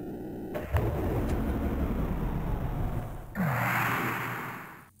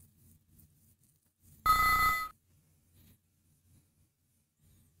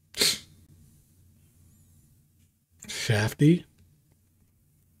 Shafty.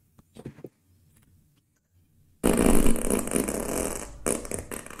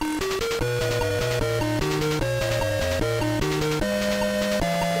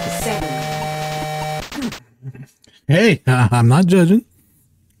 Hey, I'm not judging.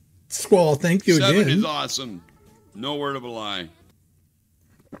 Squall, thank you 7 again. is awesome. No word of a lie.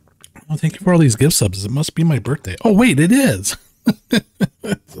 Oh, thank you for all these gift subs. It must be my birthday. Oh, wait, it is.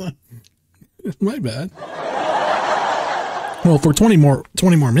 My bad. Well, for 20 more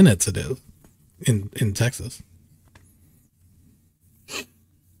minutes, it is in Texas.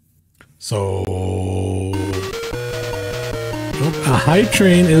 So a hype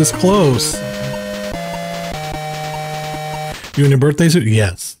train is close. You in your birthday suit?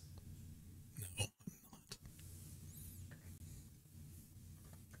 Yes. No, I'm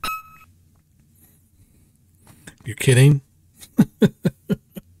not. You kidding?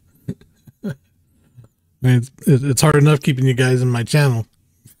 I mean, it's hard enough keeping you guys in my channel.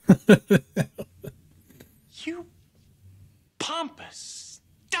 You pompous,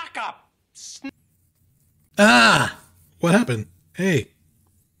 stuck up. Ah! What happened? Hey.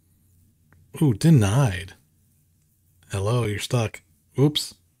 Ooh, denied. Hello, you're stuck.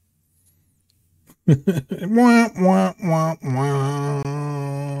 Oops. Wah, wah, wah,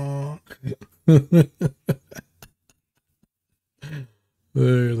 wah.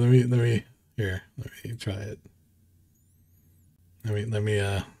 Let me try it. Let me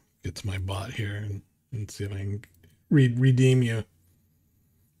get to my bot here and see if I can redeem you.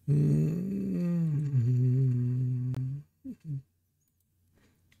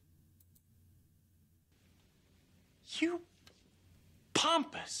 You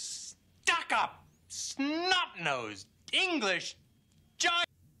pompous, stuck up, snot-nosed, English giant.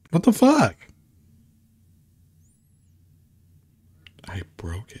 What the fuck? I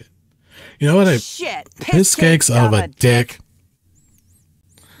broke it. You know what? Shit, piss cakes of a dick.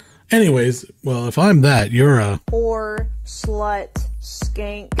 Anyways, well, if I'm that, you're a whore, slut,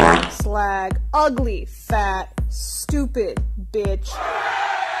 skank, slag, ugly, fat, stupid bitch.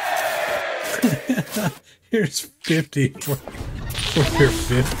 Here's 50 for your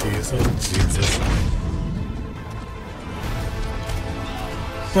 50s. Oh, Jesus.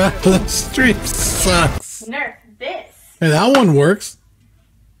 Well, the stream sucks. Nerf this. Hey, that one works.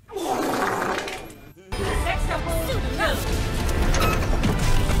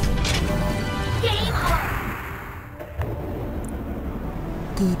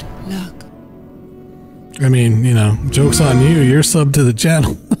 Good luck. I mean, you know, joke's on you. You're sub to the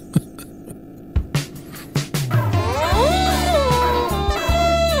channel.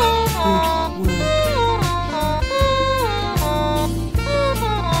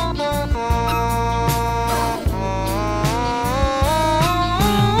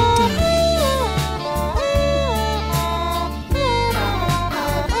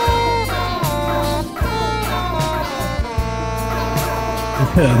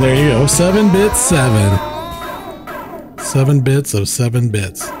 Yeah, there you go. 7 bits, 7. 7 bits of 7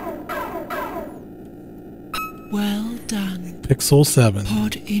 bits. Well done. Pixel 7.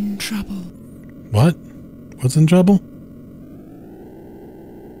 Pod in trouble. What? What's in trouble?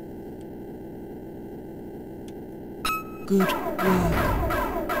 Good work.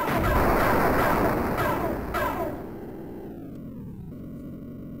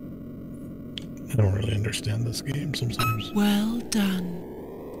 I don't really understand this game sometimes. Well done.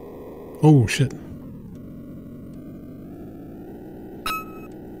 Oh, shit.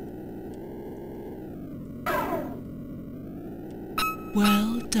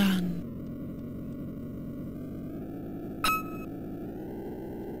 Well done.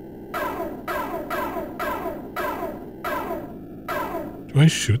 Do I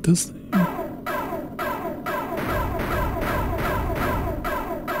shoot this thing?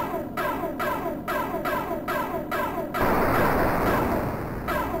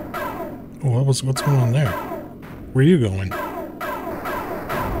 Oh, what's going on there? Where are you going? Well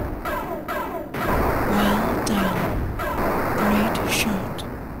done. Great shot.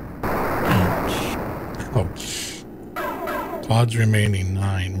 Ouch. Ouch. Pods remaining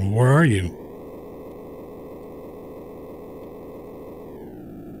 9. Where are you?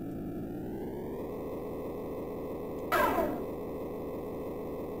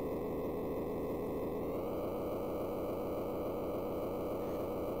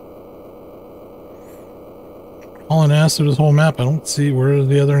 Hauling ass through this whole map. I don't see where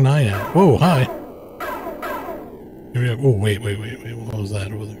the other 9 at. Whoa, hi. Here we go. Oh, wait. What was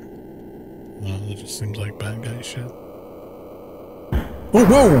that over there? That just seems like bad guy shit. Oh,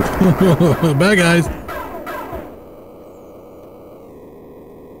 whoa! Bad guys.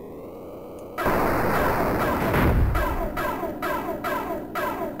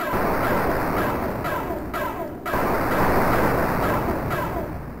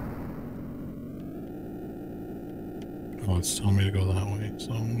 Oh, it's telling me to go that way,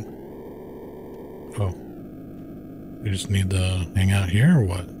 so... Oh. We just need to hang out here, or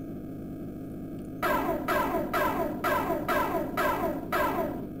what?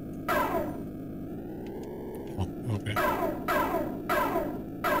 Oh, okay.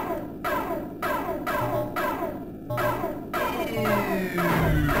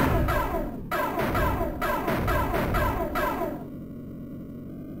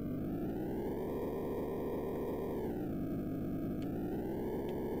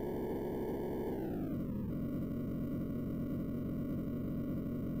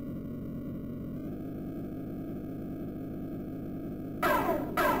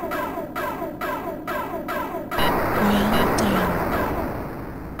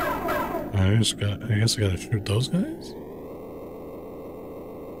 I guess I gotta shoot those guys?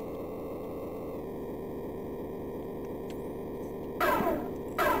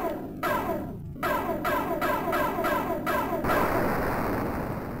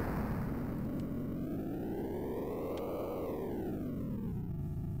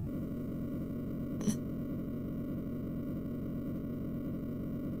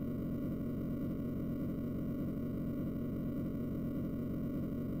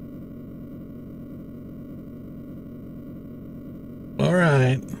 All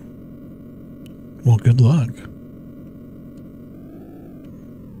right. Well, good luck.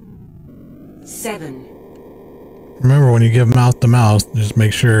 7. Remember, when you give mouth to mouth, just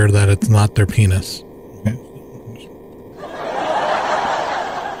make sure that it's not their penis. Okay?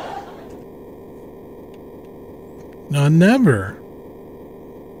 No, never.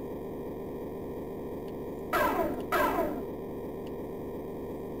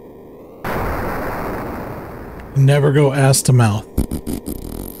 Never go ass to mouth.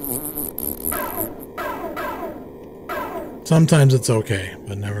 Sometimes it's okay,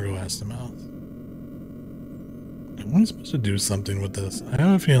 but never go ass to mouth. Am I supposed to do something with this? I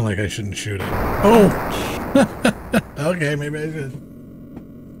have a feeling like I shouldn't shoot it. Oh! Okay, maybe I should.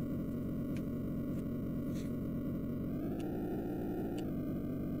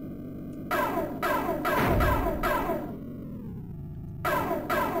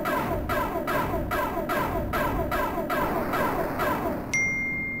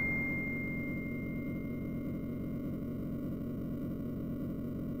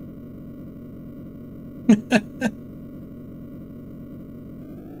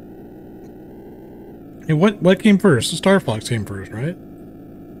 Hey, what came first? The Star Fox came first, right?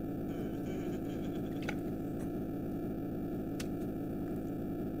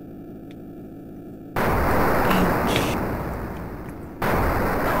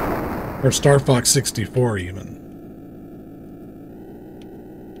 Or Star Fox 64 even.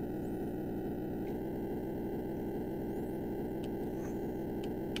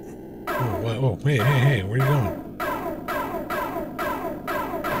 Oh, what? Oh, hey, where are you going?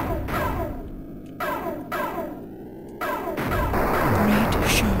 Great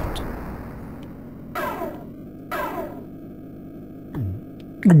shot.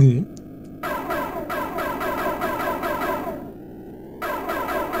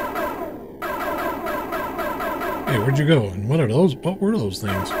 Hey, where'd you go? And what are those? What were those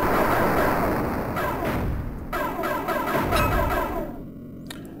things?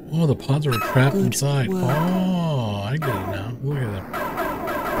 Oh, the pods were trapped inside. work. Oh, I get it now. Look at that.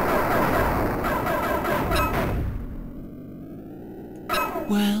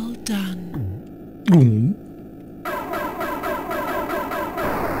 Well done.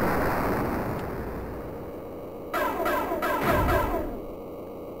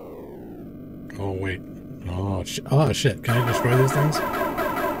 Oh, wait. Oh, shit. Can I destroy these things?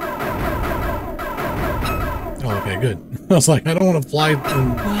 Oh, okay, good. I was like, I don't want to fly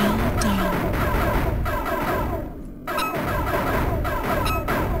through. Well done.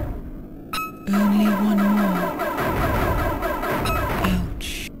 Only one more.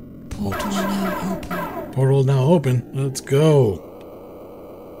 Ouch. Portal now open. Portal now open. Let's go.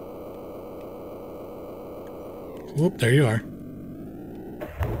 Whoop, there you are.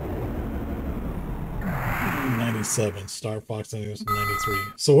 97. Star Fox 93.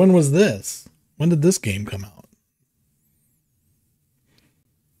 So when was this? When did this game come out?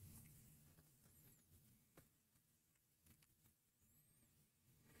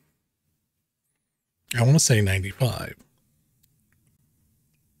 I want to say 95.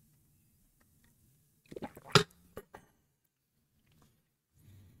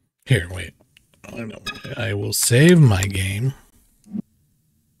 Here, wait. I will save my game.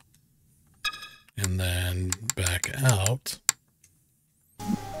 And then back out.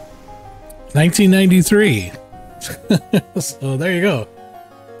 1993. So there you go.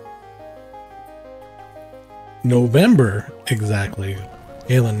 November, exactly.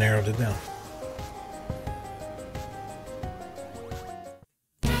 Galen narrowed it down.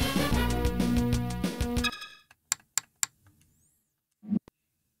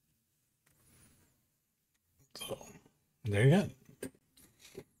 So there you go.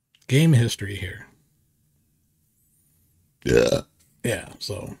 Game history here. Yeah. Yeah,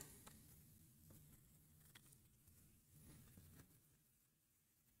 so.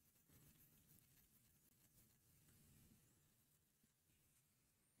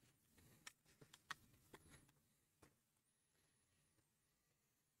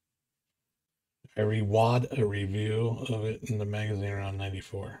 I rewad a review of it in the magazine around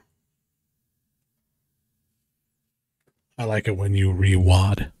 94. I like it when you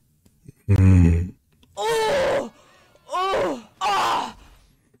rewad. Mm. Oh! Oh! Ah!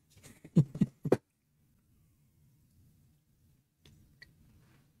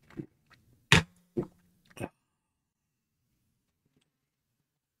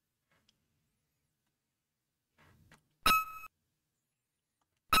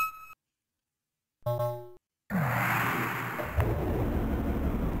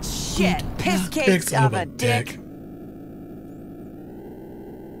 Shit! Piss cakes of a dick!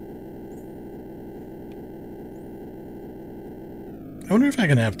 I wonder if I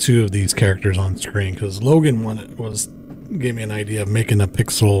can have two of these characters on screen, because Logan gave me an idea of making a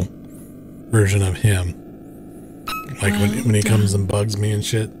pixel version of him. Like when he comes and bugs me and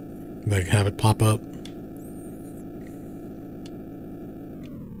shit. Like have it pop up.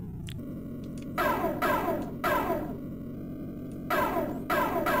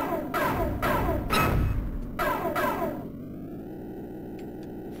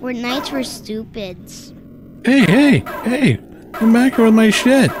 Fortnites for stupids. Hey! Come back here with my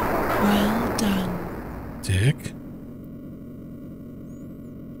shit. Well done. Dick.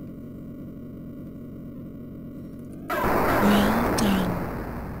 Well done.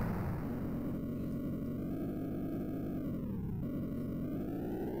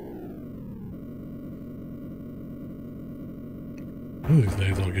 Ooh, these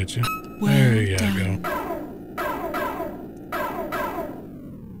legs will get you. Well there you done. go.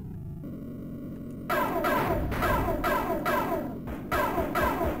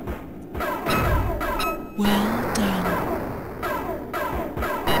 Well done.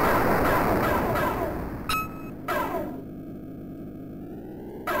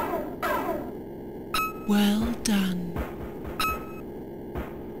 Well done.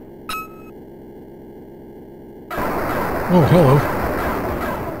 Oh, hello.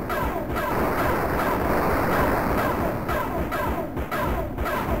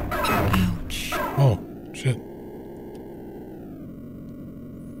 Ouch. Oh, shit.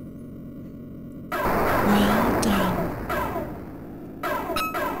 Well done.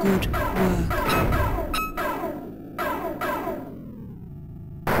 Good work.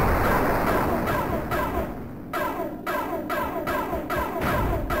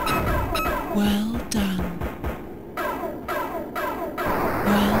 Well done.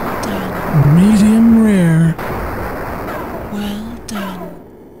 Well done. Medium rare. Well done.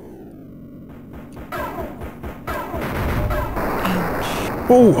 Ouch.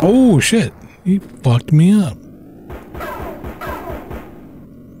 Oh, shit. He fucked me up.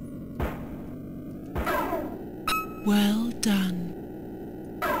 Well done.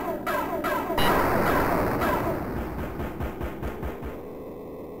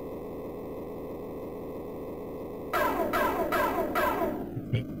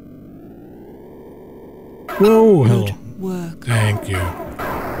 Whoa, hello. Good work. Thank you.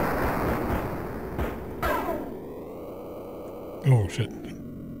 Oh, shit.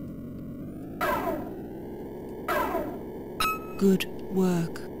 Good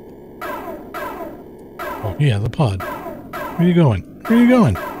work. Oh, yeah, the pod. Where are you going? Where are you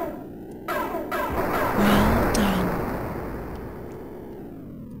going? Well done.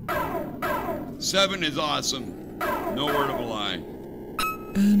 7 is awesome. No word of a lie.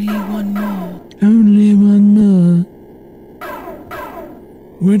 Only one more. Only one more.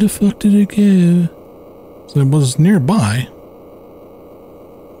 Where the fuck did it go? So it was nearby.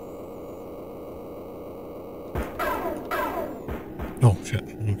 Oh, shit.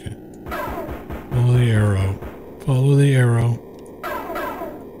 Okay. Follow the arrow. Follow the arrow.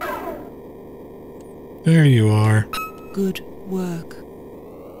 There you are. Good work.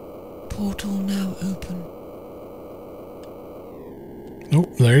 Portal now open. Oh,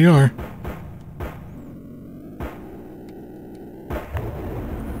 there you are.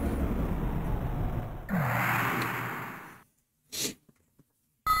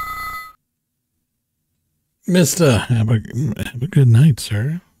 Mister, have a good night,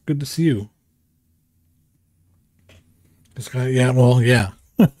 sir. Good to see you. This guy, yeah, well, yeah.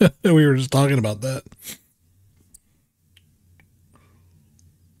 We were just talking about that.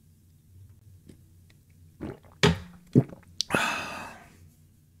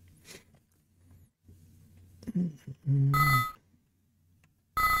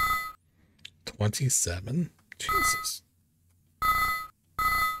 $27? Jesus.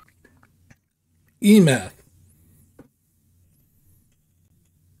 E-math.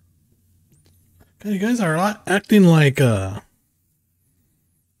 God, you guys are acting like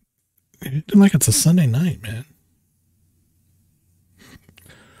it's a Sunday night, man.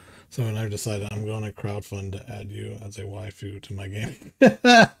 So when I've decided I'm going to crowdfund to add you as a waifu to my game.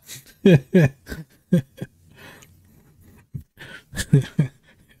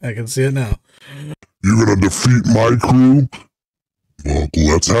 I can see it now. You gonna defeat my crew? Well,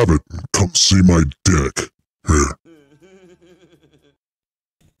 let's have it. Come see my dick. Here.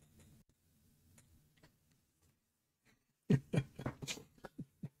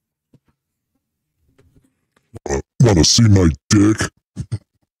 Wanna see my dick?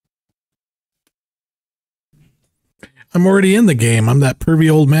 I'm already in the game. I'm that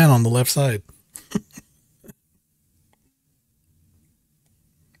pervy old man on the left side.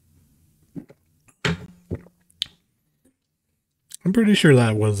 I'm pretty sure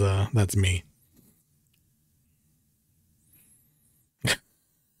that was that's me.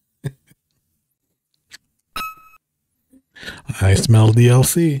 I smell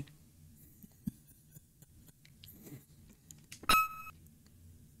DLC.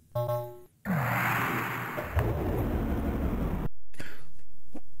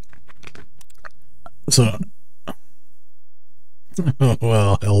 So,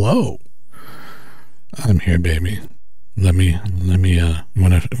 well, hello. I'm here, baby. Let me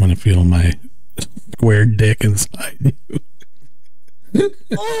wanna feel my square dick inside you.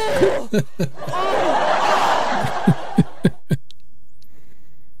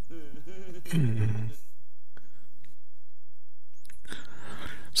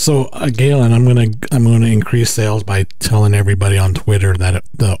 So, Galen, I'm gonna increase sales by telling everybody on Twitter that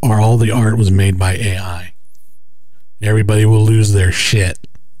all the art was made by AI. Everybody will lose their shit,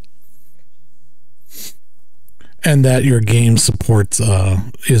 and that your game supports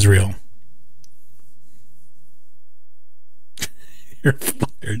Israel. You're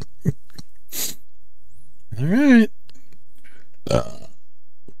fired. All right.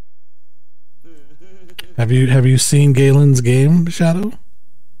 Have you seen Galen's game, Shadow?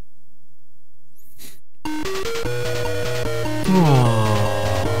 Aww.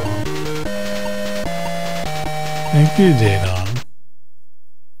 Thank you, J-Dog.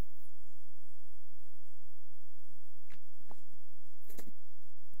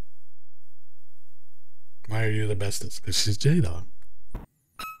 Why are you the bestest? Because she's J-Dog.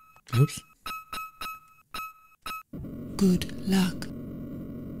 Oops. Good luck.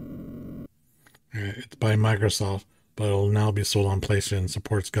 It's by Microsoft, but it'll now be sold on PlayStation.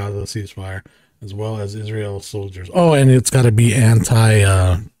 Supports Gaza ceasefire as well as Israel soldiers. Oh, and it's got to be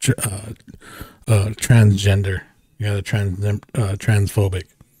transgender. You got transphobic.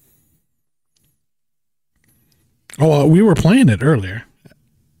 Oh, we were playing it earlier.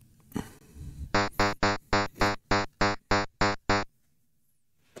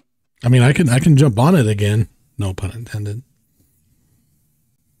 I mean, I can jump on it again. No pun intended.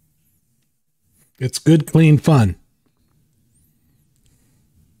 It's good, clean fun.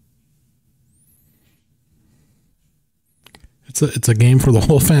 It's a game for the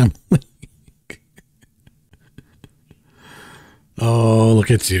whole family. Oh,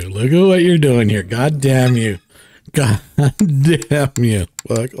 look at you. Look at what you're doing here. God damn you. God damn you.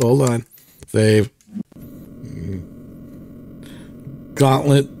 Look, hold on. Save.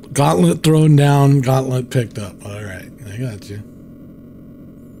 Gauntlet thrown down, gauntlet picked up. All right, I got you.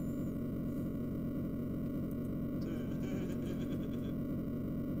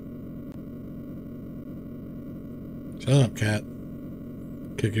 Shut up, cat.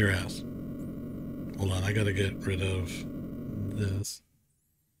 Kick your ass. Hold on, I gotta get rid of this.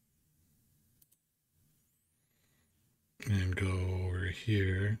 And go over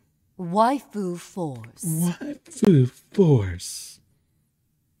here. Waifu Force. Waifu Force.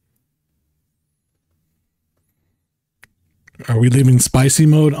 Are we leaving spicy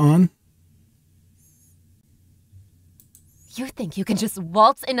mode on? You think you can just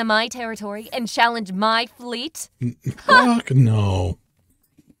waltz into my territory and challenge my fleet? Fuck no.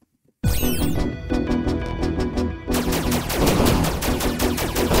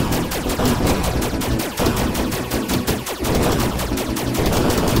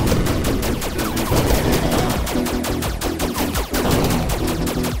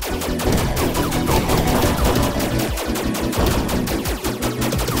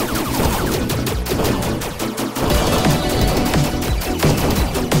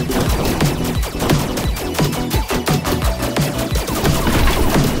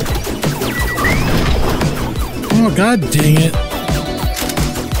 Oh, God dang it.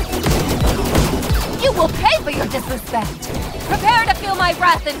 You will pay for your disrespect. Prepare to feel my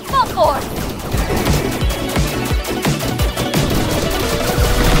wrath in full force.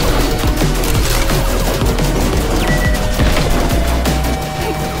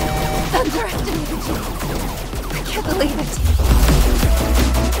 I underestimated you. I can't believe it.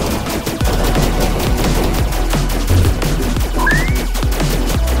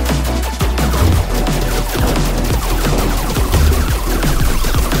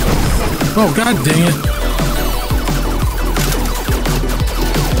 Oh, god dang it.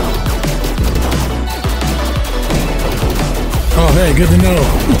 Oh, hey, good to know.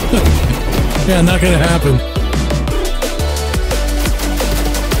 Yeah, not gonna happen.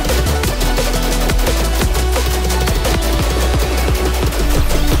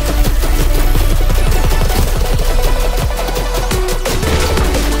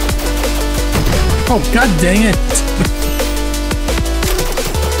 Oh, god dang it.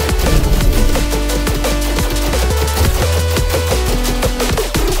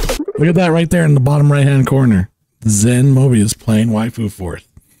 Look at that right there in the bottom right hand corner. Zen Mobius playing Waifu Fourth.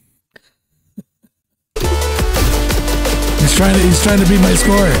 He's trying to beat my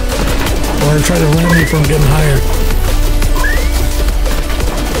score. Or try to limit me from getting higher.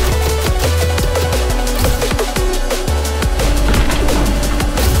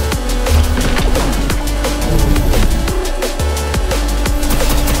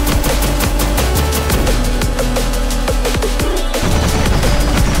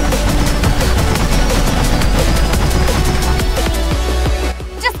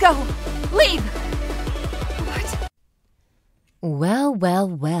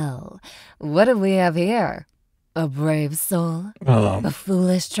 Well, what do we have here? A brave soul? A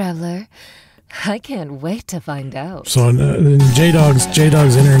foolish traveler? I can't wait to find out. So J-Dog's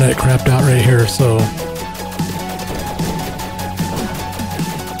internet crapped out right here, so...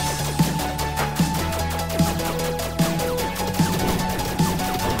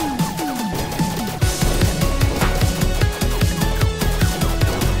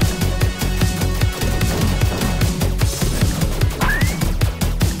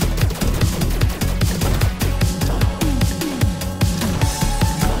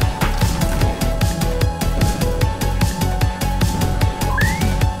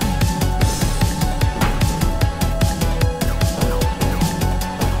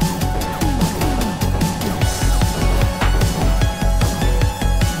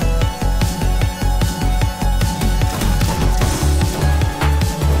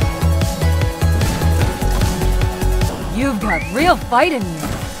 Real fight in you.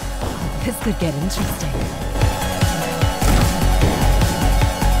 This could get interesting.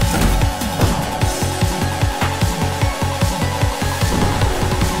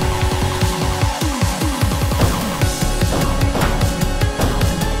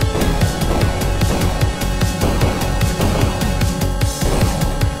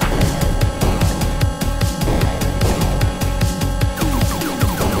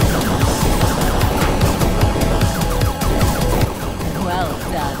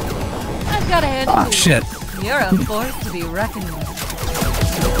 Shit. You're a force to be reckoned with.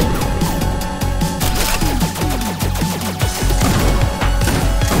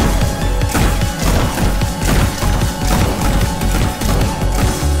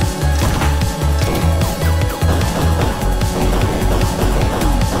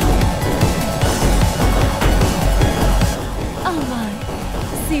 Oh my.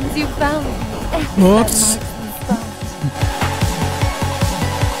 Seems you found me. Whoops.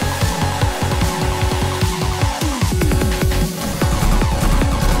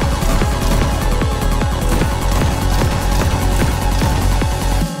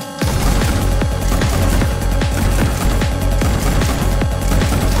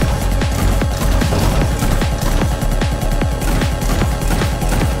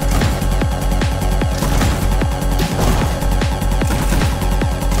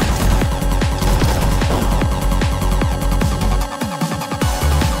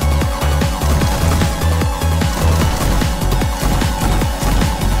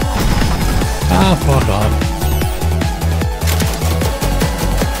 Fuck off.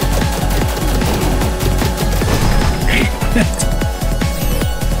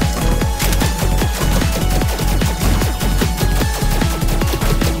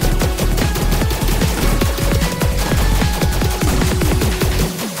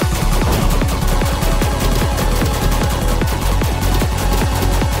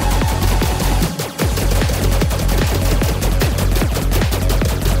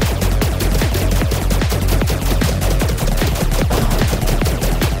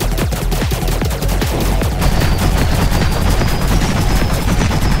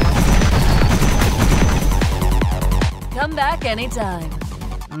 Come back anytime.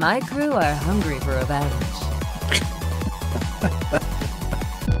 My crew are hungry for revenge.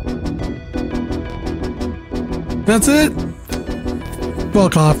 That's it?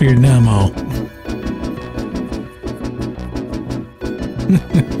 Fuck off your Nemo.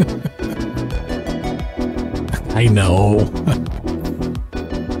 I know.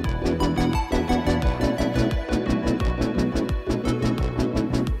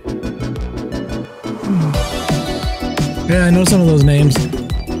 Yeah, I know some of those names.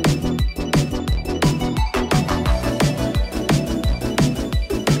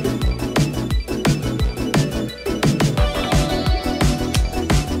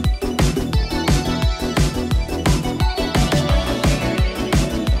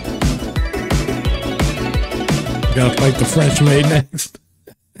 Gotta fight the French maid next.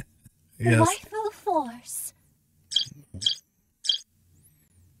 Yes. Life of Force.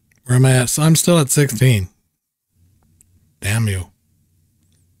 Where am I at? So I'm still at 16. Damn you.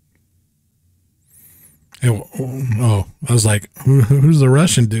 Oh, I was like, who's the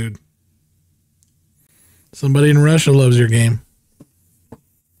Russian dude? Somebody in Russia loves your game.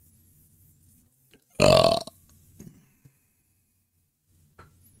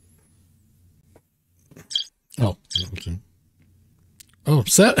 Oh,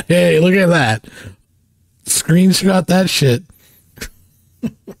 set. Hey, look at that. Screenshot that shit.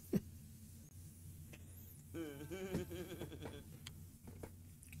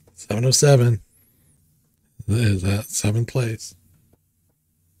 707 is at 7th place.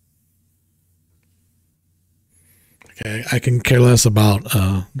 Okay, I can care less about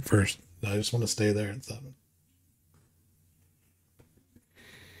first. I just want to stay there at 7.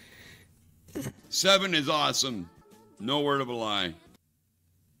 7 is awesome. No word of a lie.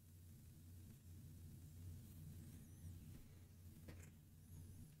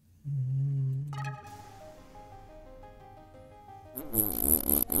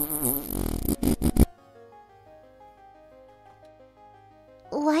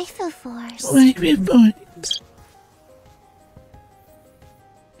 Life of Force. Life of Force.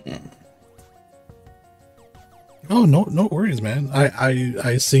 Oh, no worries, man.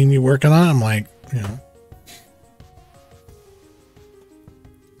 I seen you working on it. I'm like, you know,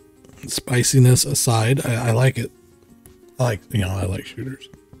 spiciness aside, I like it. I like shooters.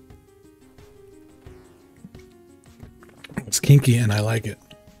 It's kinky and I like it.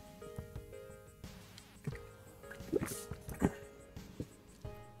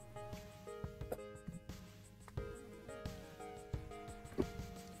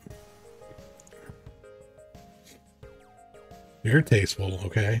 You're tasteful,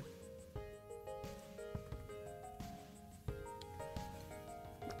 okay?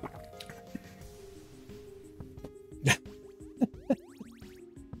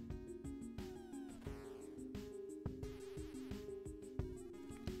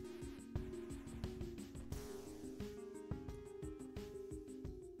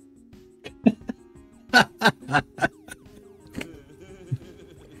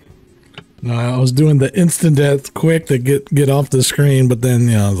 No, I was doing the instant death quick to get off the screen, but then,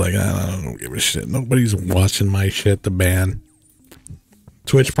 you know, I was like, I don't give a shit. Nobody's watching my shit, the ban.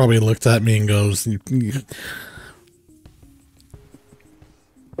 Twitch probably looks at me and goes, you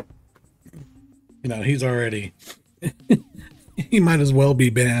know, he's already, he might as well be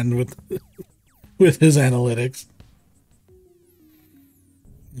banned with his analytics.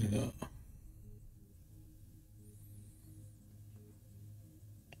 Yeah.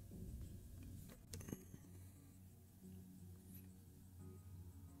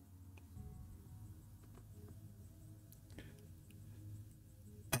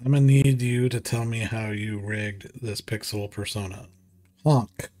 I'm gonna need you to tell me how you rigged this pixel persona.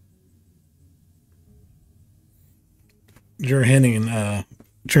 Honk. Your Henning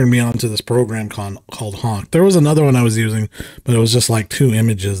turned me on to this program called Honk. There was another one I was using, but it was just like 2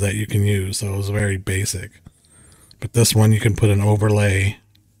 images that you can use, so it was very basic. But this one you can put an overlay,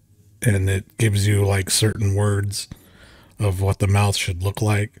 and it gives you like certain words of what the mouth should look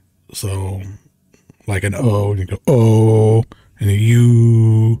like. So, like an O, you go O. And a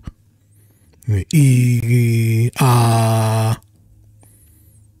U, and an E, ah.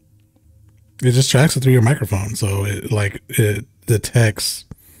 It just tracks it through your microphone, so it detects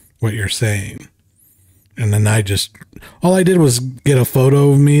what you're saying. And then all I did was get a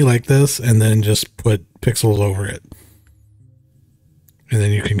photo of me like this, and then just put pixels over it. And then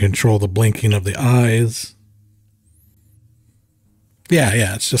you can control the blinking of the eyes. Yeah,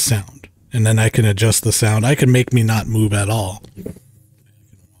 it's just sound. And then I can adjust the sound. I can make me not move at all.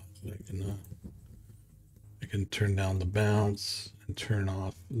 I can turn down the bounce and turn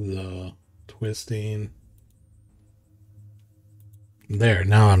off the twisting. There,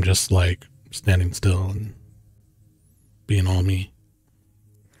 now I'm just like standing still and being all me.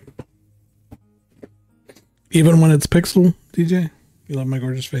 Even when it's pixel, DJ? You love my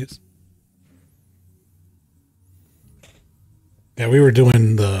gorgeous face? Yeah, we were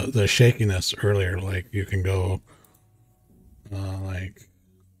doing the shakiness earlier. Like you can go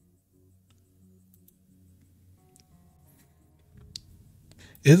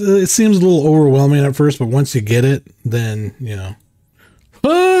It seems a little overwhelming at first, but once you get it, then, you know.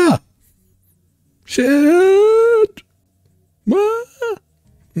 Ah! Shit! Ah!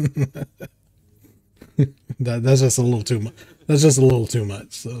 That's just a little too much. That's just a little too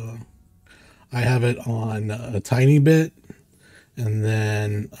much. So I have it on a tiny bit, and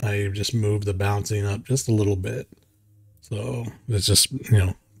then I just move the bouncing up just a little bit. So it's just, you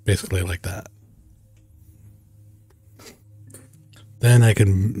know, basically like that. Then it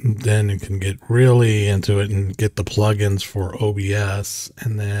can get really into it and get the plugins for OBS,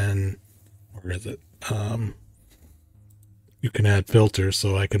 and then where is it? You can add filters,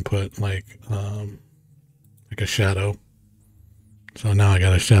 so I can put like a shadow. So now I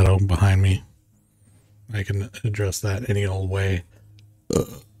got a shadow behind me. I can address that any old way.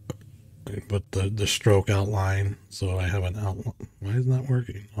 Put the stroke outline, so I have an outline. Why isn't that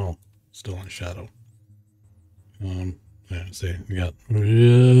working? Oh, still on shadow. Yeah, see, you got.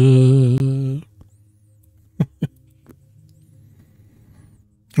 And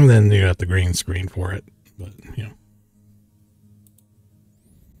then you got the green screen for it, but you know.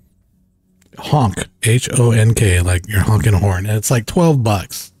 Honk, H-O-N-K, like you're honking a horn, and it's like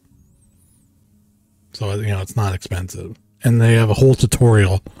 $12. So, you know, it's not expensive. And they have a whole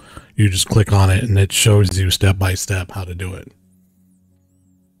tutorial. You just click on it and it shows you step by step how to do it.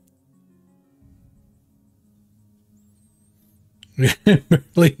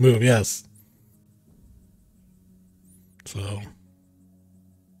 Really move, yes. So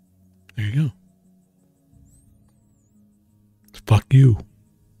there you go. Fuck you.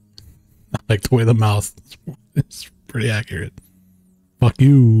 I like the way the mouth is pretty accurate. Fuck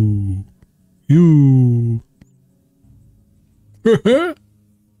you. You.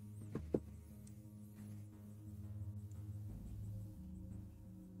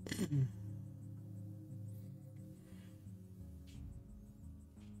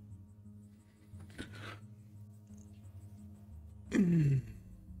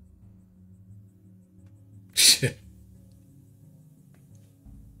 Shit.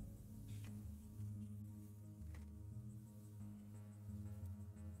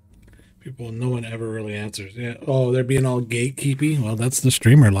 People, no one ever really answers. Yeah. Oh, they're being all gatekeepy. Well, that's the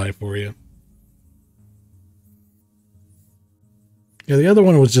streamer life for you. Yeah, the other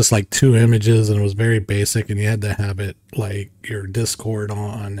one was just like 2 images and it was very basic, and you had to have it like your Discord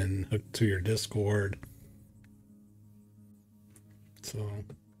on and hooked to your Discord.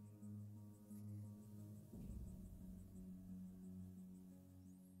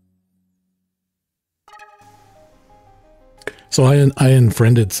 So I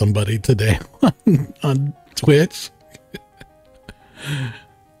unfriended somebody today on Twitch.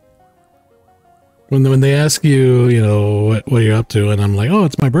 When they ask you, you know, what you're up to, and I'm like, oh,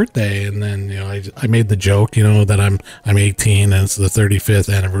 it's my birthday, and then, you know, I made the joke, you know, that I'm 18 and it's the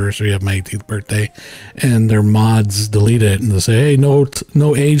 35th anniversary of my 18th birthday, and their mods delete it and they say, hey,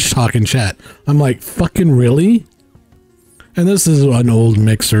 no age talk in chat. I'm like, fucking really? And this is an old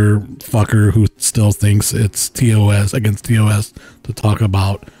Mixer fucker who still thinks it's TOS against TOS to talk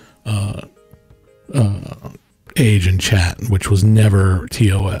about age in chat, which was never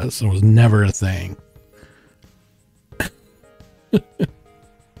TOS. It was never a thing.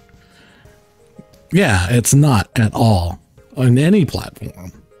 Yeah, it's not at all on any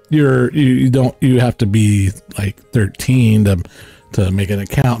platform. You have to be like 13 to make an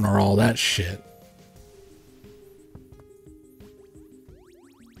account or all that shit.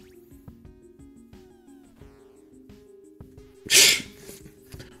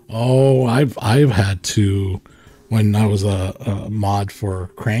 Oh, I've had to, when I was a mod for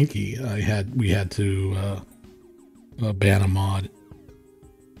Cranky, we had to ban a mod.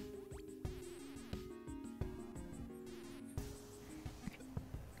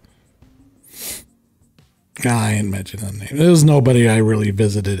 I ain't mentioning that name. It was nobody I really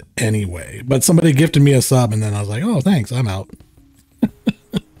visited anyway, but somebody gifted me a sub, and then I was like, oh, thanks, I'm out.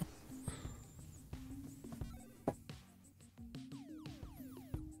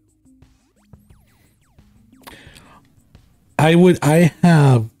 I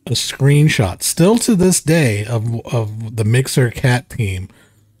have a screenshot still to this day of the Mixer Cat team,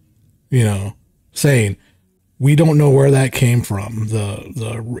 you know, saying we don't know where that came from.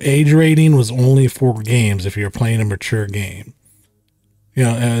 The age rating was only for games if you're playing a mature game. You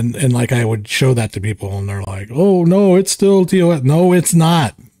know, and like I would show that to people and they're like, oh no, it's still TOS. No, it's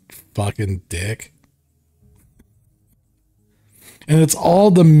not. Fucking dick. And it's all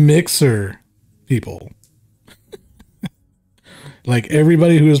the Mixer people. Like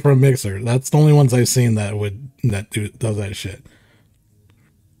everybody who is from Mixer, that's the only ones I've seen that does that shit.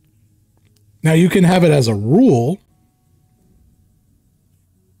 Now you can have it as a rule.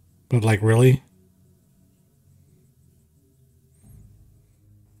 But like, really?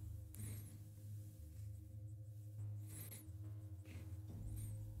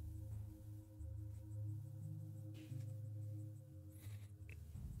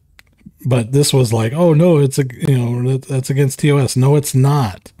 But this was like, oh no, it's a, you know, that's against TOS. No, it's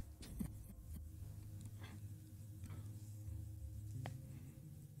not.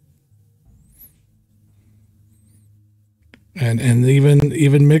 And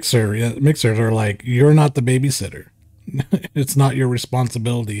even mixers are like, you're not the babysitter. It's not your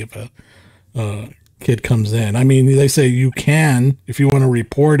responsibility if a kid comes in. I mean, they say you can, if you want to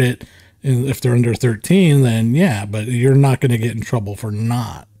report it, and if they're under 13, then yeah, but you're not going to get in trouble for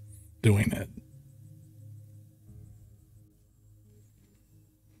not doing it.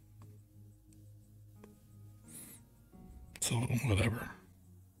 So whatever.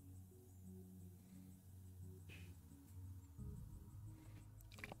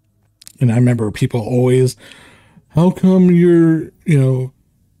 And I remember people always, how come you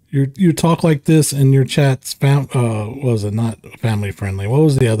talk like this and your chat's was it not family friendly? What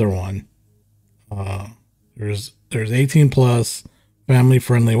was the other one? There's 18 plus, family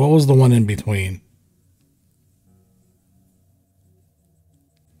friendly. What was the one in between?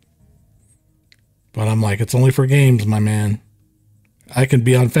 But I'm like, it's only for games, my man. I can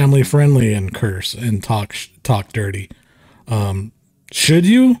be on family friendly and curse and talk dirty. Should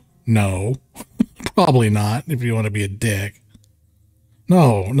you? No, probably not. If you want to be a dick.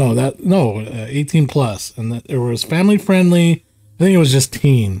 No, 18 plus, and that there was family friendly. I think it was just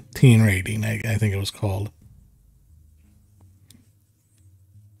teen rating. I think it was called.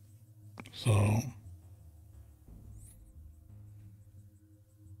 So.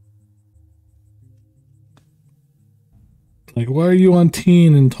 Like, why are you on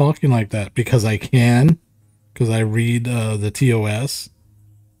teen and talking like that? Because I can. Because I read the TOS.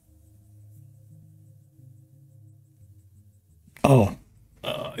 Oh.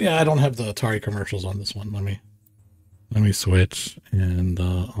 Yeah, I don't have the Atari commercials on this one. Let me switch, and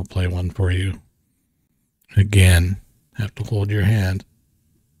I'll play one for you. Again, have to hold your hand.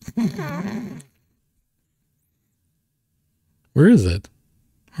 Where is it?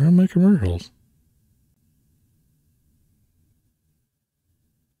 Where are my commercials?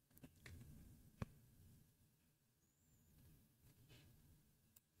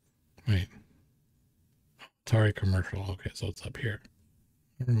 Wait. Atari commercial. Okay, so it's up here.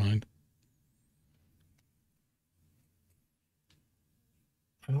 Never mind.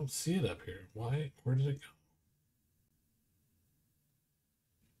 I don't see it up here. Why? Where did it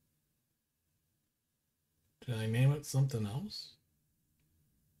go? Did I name it something else?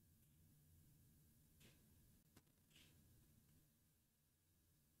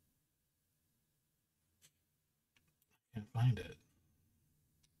 Can't find it.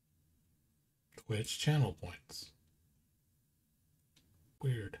 Twitch channel points.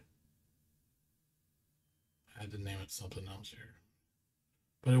 Weird. I had to name it something else here.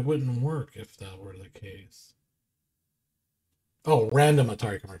 But it wouldn't work if that were the case. Oh, random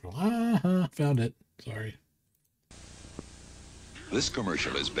Atari commercial. Found it. Sorry. This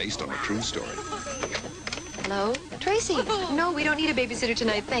commercial is based on a true story. Hello? Tracy? No, we don't need a babysitter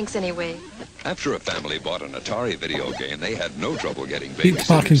tonight. Thanks anyway. After a family bought an Atari video game, they had no trouble getting Keep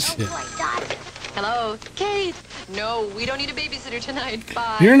talking babysitters. shit. Hello? Kate? No, we don't need a babysitter tonight.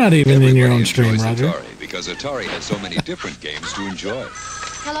 Bye. You're not even in your own Everybody stream, enjoys Roger. Atari because Atari has so many different games to enjoy.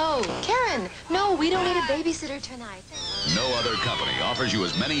 Hello? Karen? No, we don't need a babysitter tonight. No other company offers you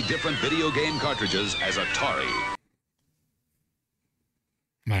as many different video game cartridges as Atari.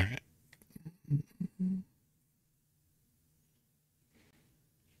 All right.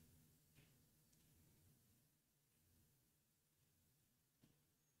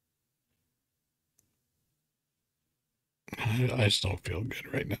 I just don't feel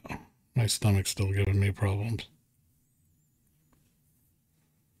good right now. My stomach's still giving me problems.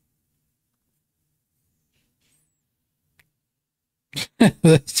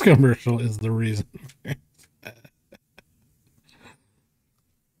 This commercial is the reason.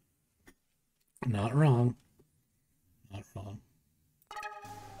 Not wrong. Not wrong.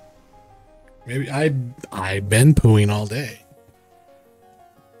 Maybe I've been pooing all day.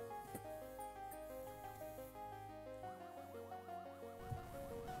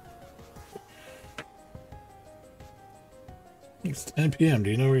 It's 10 p.m. Do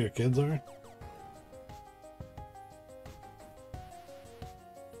you know where your kids are?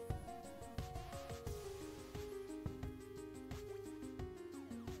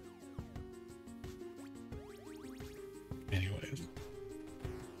 Anyways.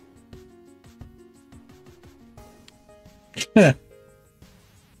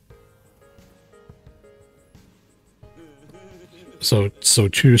 So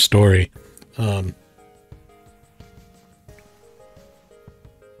true story.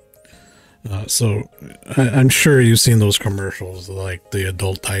 So I'm sure you've seen those commercials, like the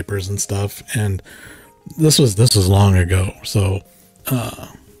adult diapers and stuff. And this was long ago. So,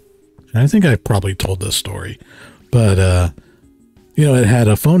 I think I probably told this story, but, you know, it had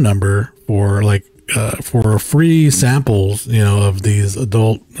a phone number for like, for free samples, you know, of these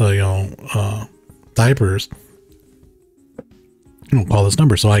adult, diapers. I'll call this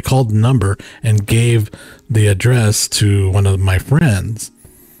number. So I called the number and gave the address to one of my friends,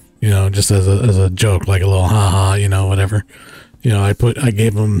 you know, just as a joke, like a little haha, you know, whatever. You know, I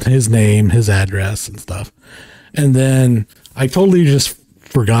gave him his name, his address and stuff. And then I totally just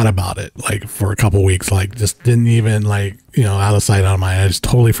forgot about it, like for a couple weeks, like just didn't even, like, you know, out of sight, out of mind. I just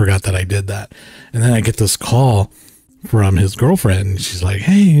totally forgot that I did that. And then I get this call from his girlfriend and she's like,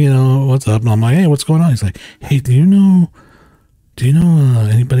 hey, you know, what's up? And I'm like, hey, what's going on? He's like, hey, do you know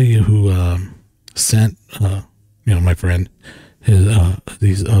anybody who sent you know, my friend his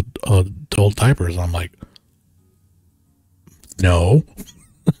these adult diapers? I'm like, no.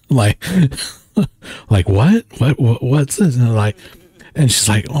 like what's this? And like, and she's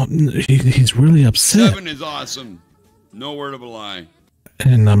like, oh, he's really upset. 7 is awesome. No word of a lie.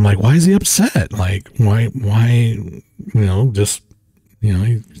 And I'm like, why is he upset? Like, why, you know, just, you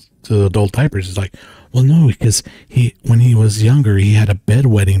know, the adult diapers. He's like, well, no, because when he was younger, he had a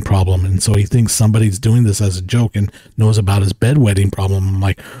bedwetting problem. And so he thinks somebody's doing this as a joke and knows about his bedwetting problem. I'm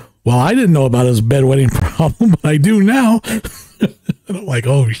like, well, I didn't know about his bedwetting problem, but I do now. And I'm like,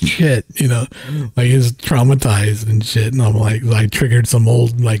 oh shit, you know, like he's traumatized and shit. And I'm like, I triggered some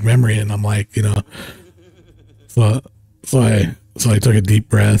old like memory, and I'm like, you know, so I took a deep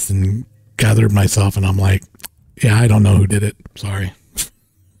breath and gathered myself, and I'm like, yeah, I don't know who did it. Sorry.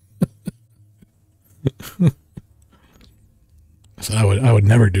 So I would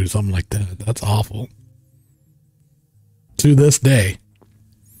never do something like that. That's awful. To this day,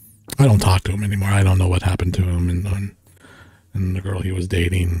 I don't talk to him anymore. I don't know what happened to him and the girl he was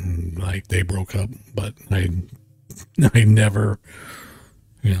dating. Like, they broke up, but I never,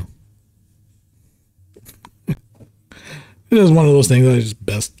 you know. It is one of those things I just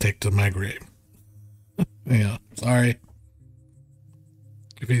best take to my grave. Yeah, sorry.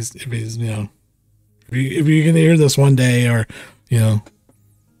 If he's you know, if you can hear this one day, or you know,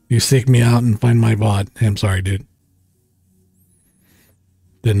 you seek me out and find my VOD, hey, I'm sorry, dude.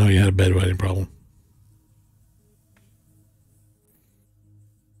 Didn't know you had a bedwetting problem.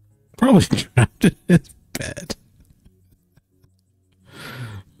 Probably trapped in his bed.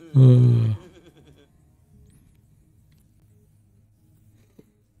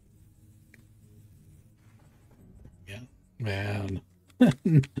 Yeah, man.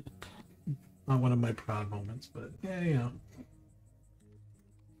 Not one of my proud moments, but yeah, you know.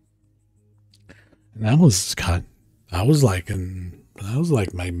 And that was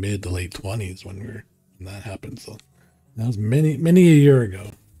like my mid to late 20s when that happened. So that was many a year ago.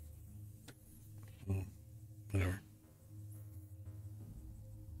 So, whatever.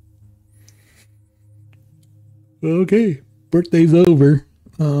 Okay, birthday's over.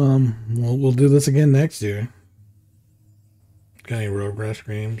 We'll do this again next year. Got any Road Rash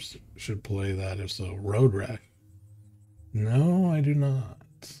games? Should play that if so. Road Rash. No, I do not.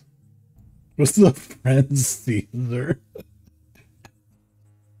 What's the Friends Caesar?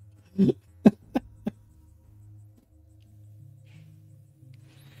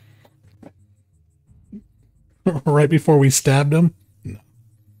 Right before we stabbed him? No.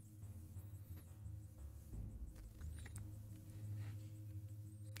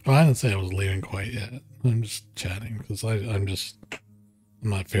 Well, I didn't say I was leaving quite yet. I'm just chatting because I'm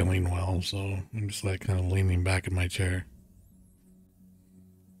not feeling well, so I'm just like kind of leaning back in my chair.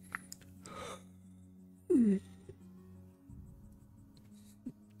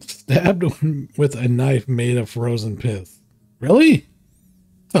 Stabbed with a knife made of frozen pith. Really?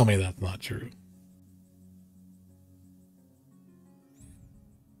 Tell me that's not true.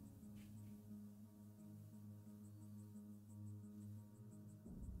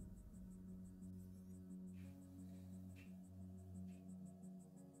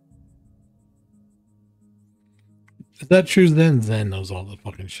 Is that true? Then Zen knows all the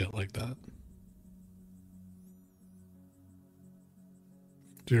fucking shit like that.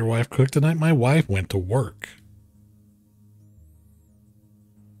 Did your wife cook tonight? My wife went to work.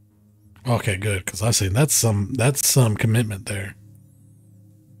 Okay, good, because I say that's some commitment there.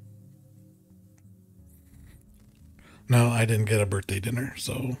 No, I didn't get a birthday dinner,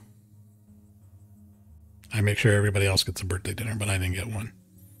 so I make sure everybody else gets a birthday dinner, but I didn't get one.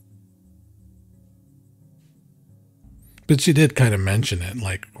 But she did kind of mention it,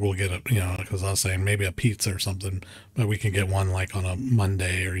 like we'll get a, because I was saying maybe a pizza or something, but we can get one like on a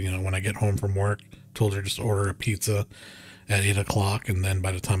Monday or, when I get home from work. Told her just order a pizza at 8 o'clock, and then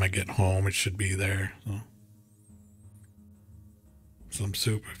by the time I get home, it should be there. So. Some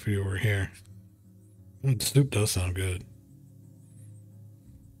soup if you were here. The soup does sound good.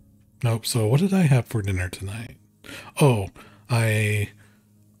 Nope. So what did I have for dinner tonight? Oh, I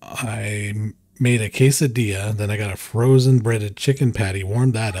made a quesadilla. Then I got a frozen breaded chicken patty,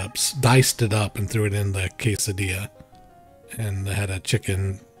 warmed that up, diced it up, and threw it in the quesadilla. And I had a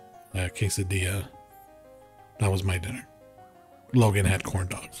chicken quesadilla. That was my dinner. Logan had corn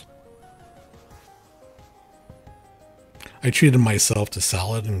dogs. I treated myself to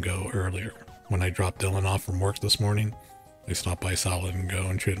Salad and Go earlier. When I dropped Dylan off from work this morning, I stopped by Salad and Go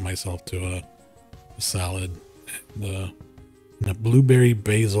and treated myself to a salad and a blueberry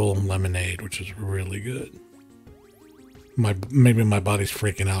basil lemonade, which is really good. Maybe my body's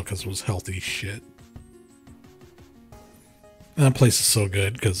freaking out because it was healthy shit. And that place is so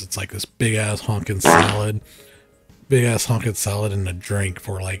good because it's like this big ass honkin' salad. Big ass honkin' salad and a drink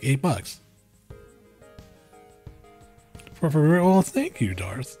for like $8. Well, thank you,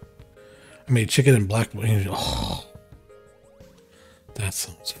 Darth. I made chicken and black. Oh, that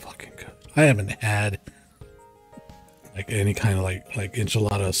sounds fucking good. I haven't had like any kind of like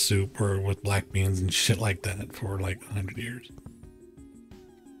enchilada soup or with black beans and shit like that for like 100 years.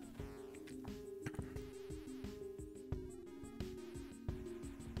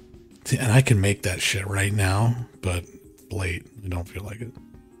 See, and I can make that shit right now, but late. I don't feel like it.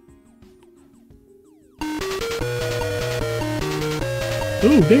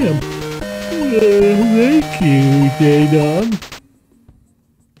 Oh, damn. Thank you, J-Dog.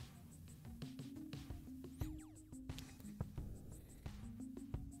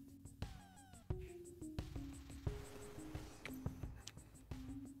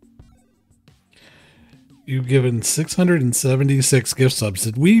 You've given 676 gift subs.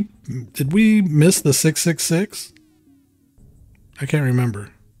 Did we miss the 666? I can't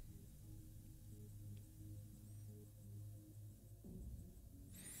remember.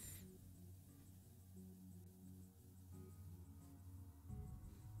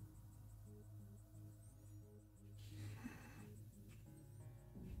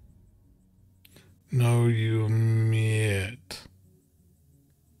 No, you meet.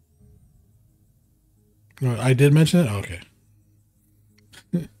 No, I did mention it? Okay.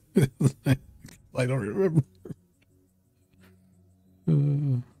 I don't remember.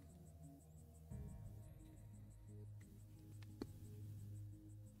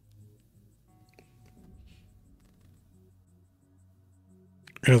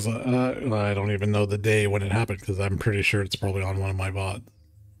 Because I don't even know the day when it happened because I'm pretty sure it's probably on one of my VODs.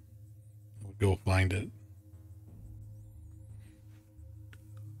 I'll go find it.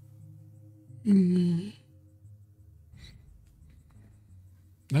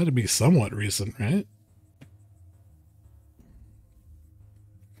 That'd be somewhat recent, right?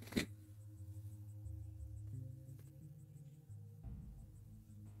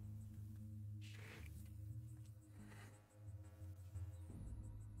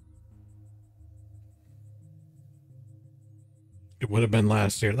 It would have been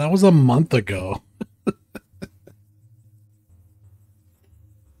last year. That was a month ago.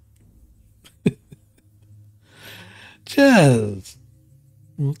 Jazz.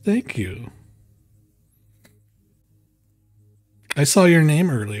 Well, thank you. I saw your name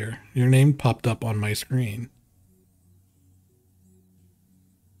earlier. Your name popped up on my screen.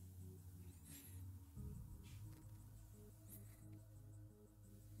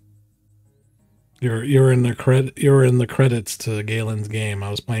 You're in the credits to Galen's game. I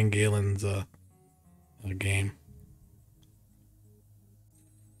was playing Galen's game.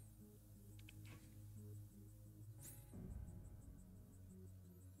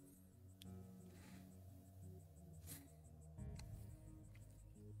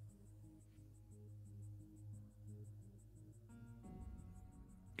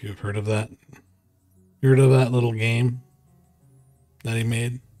 You've heard of that? You heard of that little game that he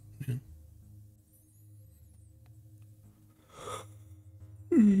made? Yeah.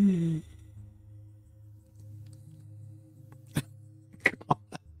 God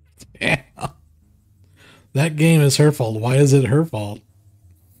damn. That game is her fault. Why is it her fault?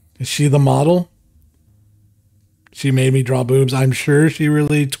 Is she the model? She made me draw boobs. I'm sure she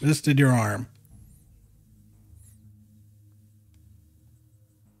really twisted your arm.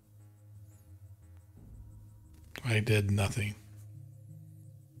 I did nothing.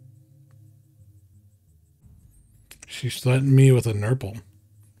 She threatened me with a Nurple.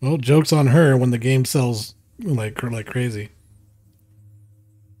 Well, joke's on her when the game sells like crazy.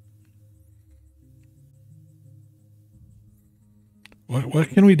 What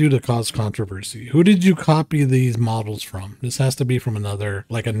can we do to cause controversy? Who did you copy these models from? This has to be from another,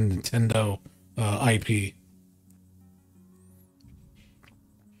 like a Nintendo IP.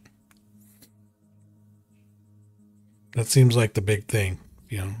 That seems like the big thing,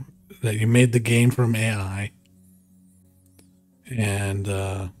 you know, that you made the game from AI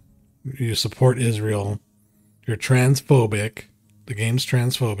and you support Israel. You're transphobic. The game's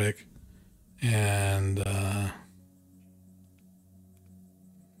transphobic. And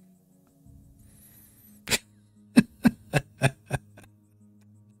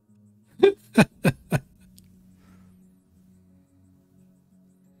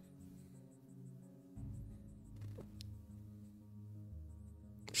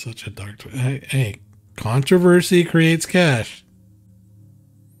such a dark. Hey, controversy creates cash.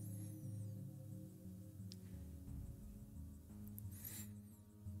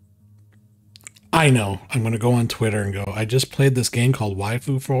 I know. I'm going to go on Twitter and go, I just played this game called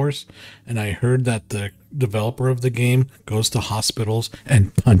Waifu Force, and I heard that the developer of the game goes to hospitals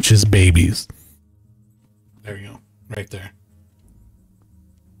and punches babies. There you go. Right there.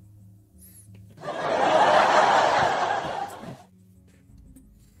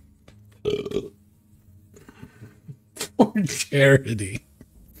 For charity.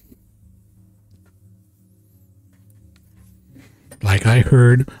 Like I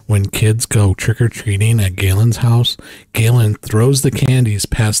heard when kids go trick-or-treating at Galen's house, Galen throws the candies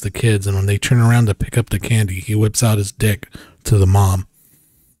past the kids, and when they turn around to pick up the candy, he whips out his dick to the mom.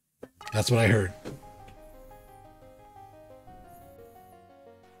 That's what I heard.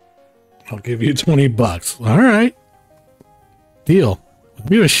 I'll give you $20. All right. Deal. I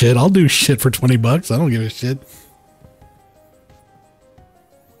don't give a shit. I'll do shit for $20. I don't give a shit.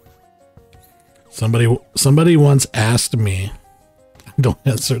 Somebody once asked me, don't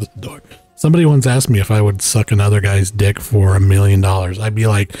answer the door. Somebody once asked me if I would suck another guy's dick for $1 million. I'd be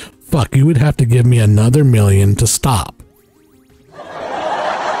like, fuck, you would have to give me another million to stop.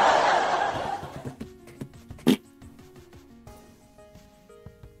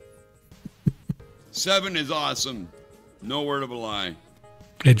 Seven is awesome. No word of a lie.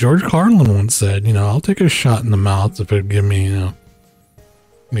 Hey, George Carlin once said, you know, I'll take a shot in the mouth if it'd give me, you know,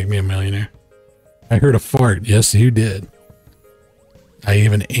 make me a millionaire. I heard a fart. Yes, you did. I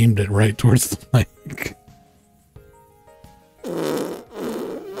even aimed it right towards the mic.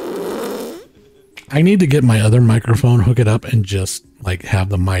 I need to get my other microphone, hook it up, and just like have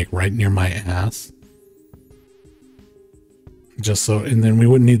the mic right near my ass. Just so, and then we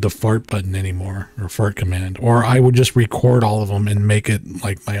wouldn't need the fart button anymore, or fart command. Or I would just record all of them and make it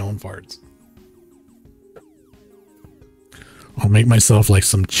like my own farts. I'll make myself like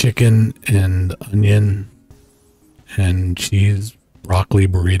some chicken and onion and cheese broccoli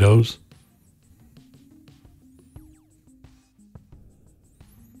burritos.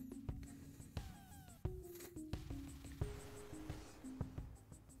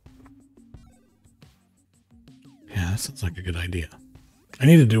 Yeah, that sounds like a good idea. I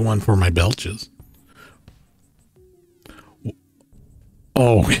need to do one for my belches.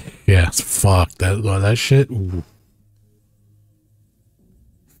 Oh, yes. Fuck. That shit. Ooh.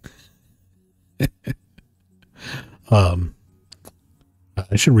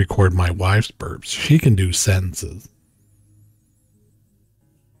 I should record my wife's burps. She can do sentences.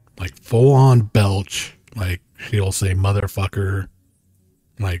 Like full on belch. Like she'll say motherfucker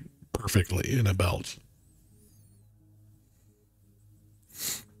like perfectly in a belch.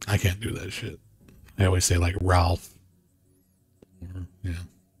 I can't do that shit. I always say like Ralph. Or, yeah.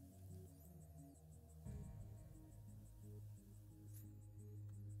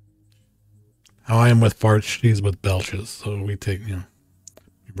 How I am with farts, she's with belches. So we take, you know,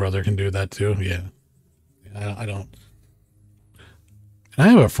 your brother can do that too. Yeah. I don't. And I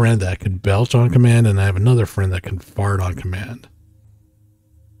have a friend that can belch on command, and I have another friend that can fart on command.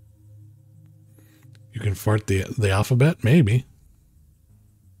 You can fart the alphabet? Maybe.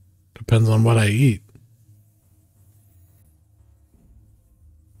 Depends on what I eat.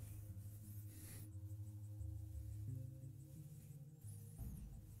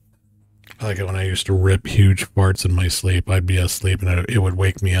 I like it when I used to rip huge farts in my sleep. I'd be asleep and it would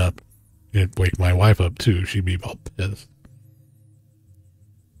wake me up. It'd wake my wife up too. She'd be all pissed.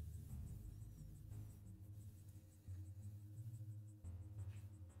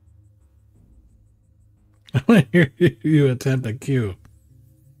 I want to hear you attempt a cue.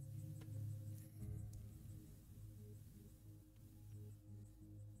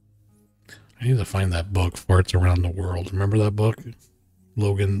 I need to find that book, Farts Around the World. Remember that book?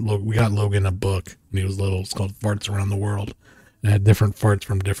 We got Logan a book when he was little. It's called Farts Around the World. It had different farts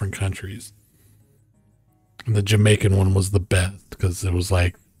from different countries. And the Jamaican one was the best because it was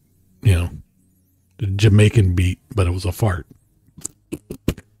like, you know, the Jamaican beat, but it was a fart.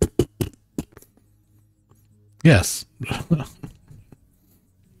 Yes.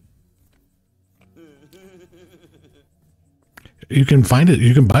 You can find it.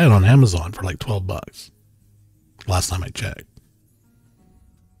 You can buy it on Amazon for like $12. Last time I checked.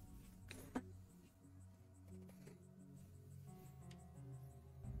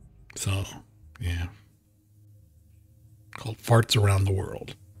 So, yeah. Called Farts Around the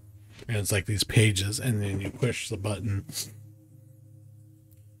World. And it's like these pages, and then you push the button.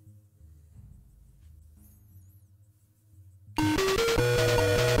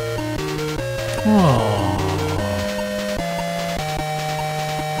 Oh.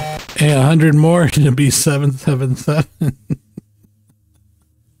 Hey, 100 more to be 777.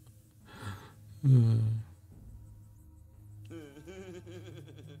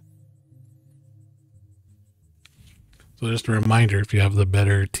 So just a reminder, if you have the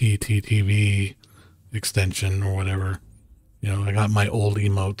better TTTV extension or whatever, you know, I got my old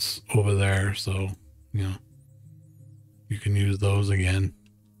emotes over there, so, you know, you can use those again.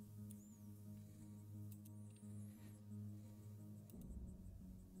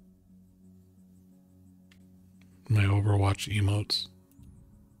 My Overwatch emotes.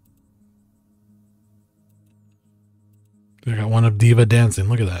 I got one of Diva dancing.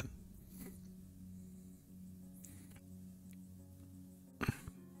 Look at that.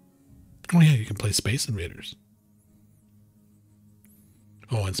 Oh yeah, you can play Space Invaders.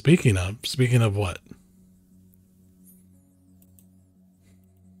 Oh, and speaking of what?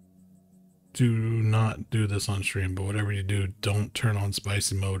 Do not do this on stream, but whatever you do, don't turn on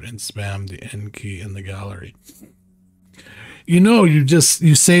spicy mode and spam the N key in the gallery. You know, you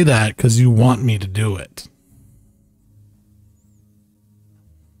say that because you want me to do it.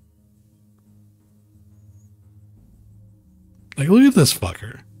 Like, look at this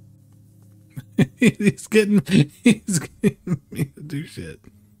fucker. He's getting me to do shit.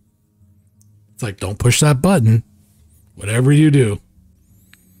 It's like, don't push that button. Whatever you do,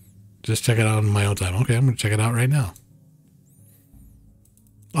 just check it out in my own time. Okay, I'm going to check it out right now.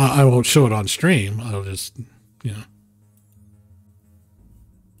 I won't show it on stream. I'll just, you know.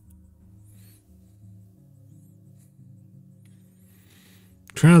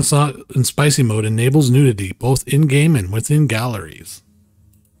 Turn on in spicy mode enables nudity, both in-game and within galleries.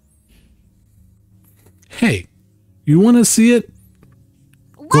 Hey, you want to see it?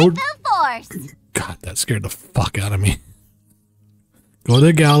 With the Force! God, that scared the fuck out of me. Go to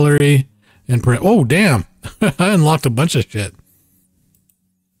the gallery and oh, damn. I unlocked a bunch of shit.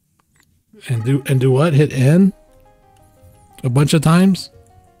 And do what? Hit N? A bunch of times?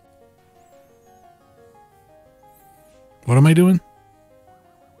 What am I doing?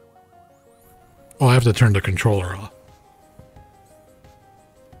 Oh, I have to turn the controller off.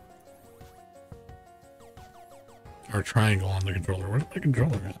 Or triangle on the controller. Where's my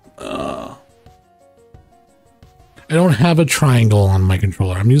controller at? I don't have a triangle on my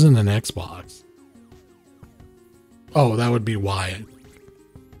controller. I'm using an Xbox. Oh, that would be why.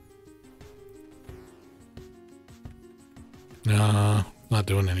 Nah, not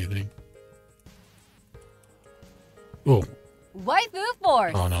doing anything. Oh. Waifu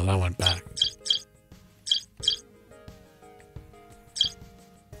Force. Oh no, that went back.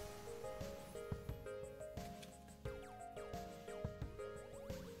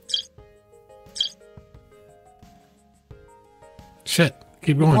 Shit,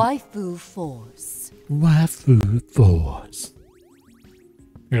 keep going. Waifu Force. Waifu Force.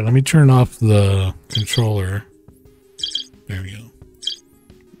 Here, let me turn off the controller. There we go.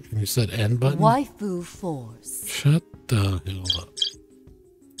 And you said N button? Waifu Force. Shut the hell up.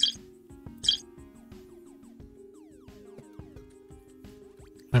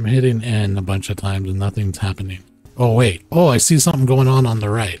 I'm hitting N a bunch of times and nothing's happening. Oh, wait. Oh, I see something going on the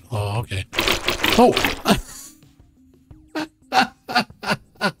right. Oh, okay. Oh!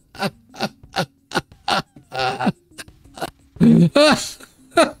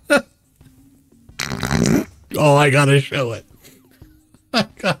 Oh, I gotta show it. I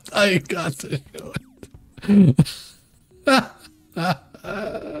got to show it.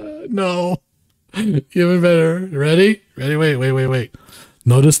 No. Even better. Ready? Ready? Wait.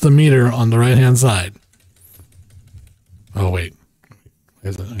 Notice the meter on the right-hand side. Oh, wait.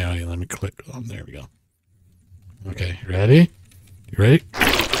 Where's it? Oh, yeah, let me click on. There we go. Okay, ready? You ready?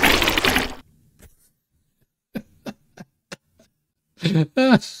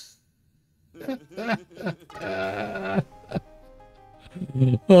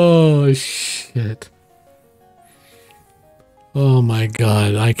 Oh shit. Oh my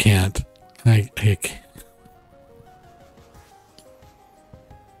god, I can't. I can't.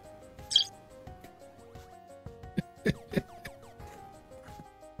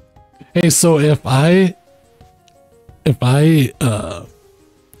 Hey, so if I wait,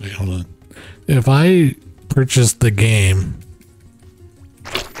 hold on. If I purchase the game,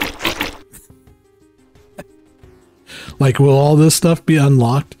 like, will all this stuff be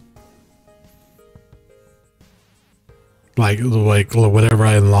unlocked? Like whatever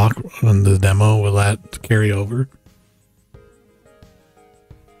I unlock on the demo, will that carry over?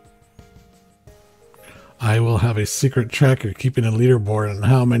 I will have a secret tracker keeping a leaderboard on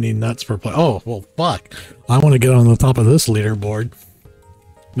how many nuts per play. Oh, well, fuck. I want to get on the top of this leaderboard.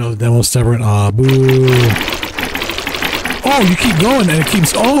 No, the demo's separate. Ah, boo. Oh, you keep going and it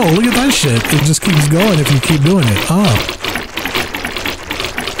keeps... Oh, look at that shit. It just keeps going if you keep doing it. Oh.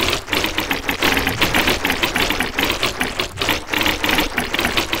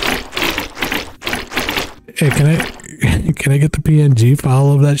 Hey, can I get the PNG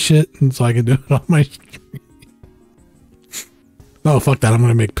file of that shit and so I can do it on my stream? Oh, fuck that. I'm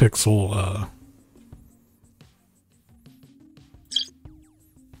gonna make Pixel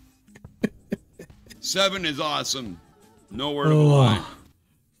 7 is awesome. No word of a lie.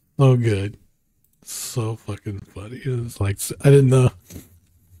 So good. So fucking funny. It was like, I didn't know.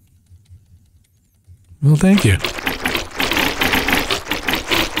 Well, thank you.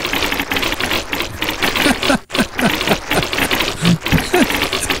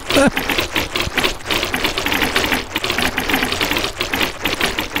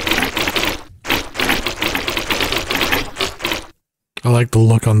 I like the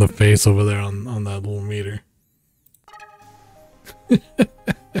look on the face over there on that little meter.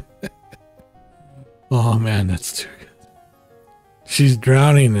 Oh man, that's too good. She's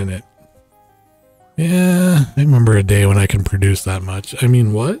drowning in it. Yeah, I remember a day when I can produce that much. I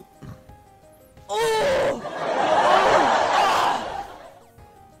mean, what?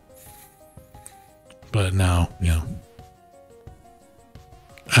 But now, you know,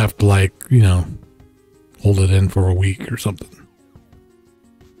 I have to, like, you know, hold it in for a week or something.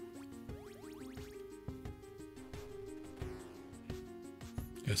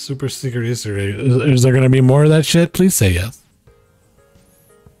 A super secret Easter egg. Is there going to be more of that shit? Please say yes.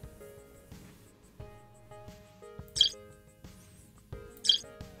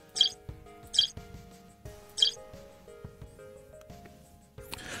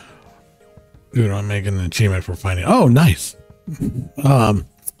 Dude, I'm making an achievement for finding. Oh, nice.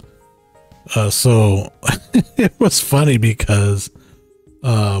 So it was funny because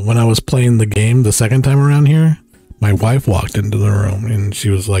when I was playing the game the second time around here, my wife walked into the room and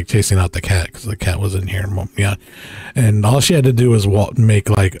she was like chasing out the cat because the cat was in here. Yeah, and all she had to do was make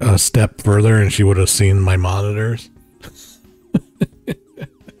like a step further, and she would have seen my monitors.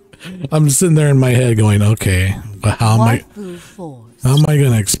 I'm sitting there in my head going, "Okay, but how am I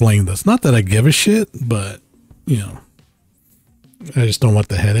going to explain this? Not that I give a shit, but you know, I just don't want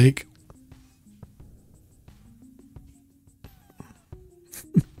the headache."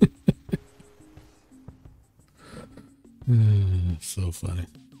 So funny.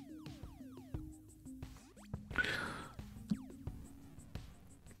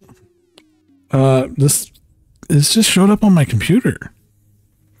 This just showed up on my computer.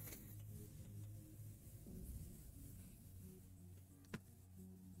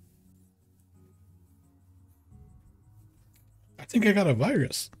 I think I got a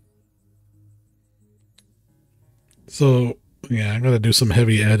virus. So, yeah, I'm going to do some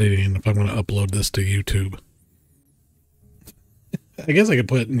heavy editing if I'm going to upload this to YouTube. I guess I could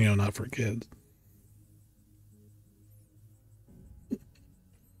put, you know, not for kids.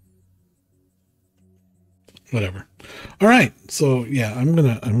 Whatever. All right. So, yeah, I'm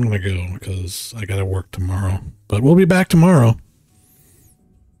going to go because I got to work tomorrow, but we'll be back tomorrow.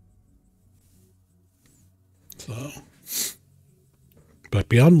 So, but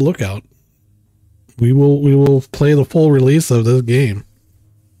be on the lookout. We will play the full release of this game.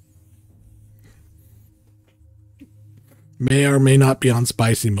 May or may not be on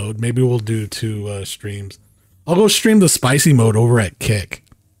spicy mode. Maybe we'll do 2 streams. I'll go stream the spicy mode over at Kick.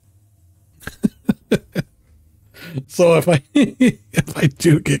 So if I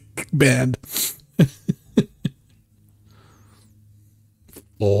do get banned,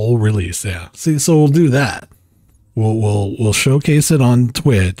 full release, yeah. See, so we'll do that. We'll showcase it on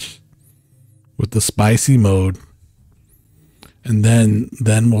Twitch with the spicy mode, and then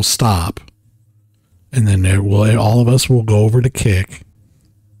we'll stop. And then all of us will go over to Kick.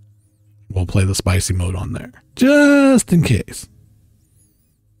 We'll play the spicy mode on there, just in case.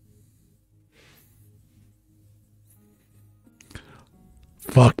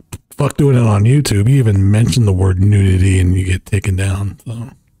 fuck doing it on YouTube. You even mention the word nudity and you get taken down. So,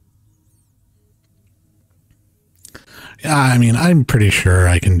 yeah, I mean, I'm pretty sure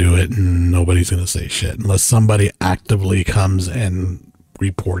I can do it and nobody's going to say shit unless somebody actively comes and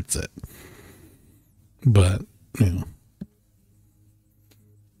reports it. But, you know.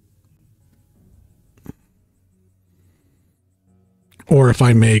 Or if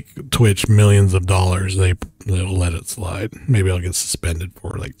I make Twitch millions of dollars, they'll let it slide. Maybe I'll get suspended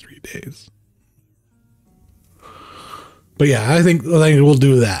for like 3 days. But yeah, I think we'll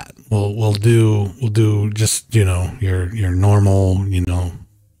do that. We'll do just, you know, your normal, you know,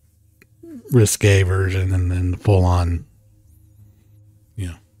 risque version, and then full on, you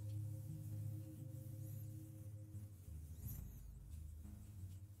know.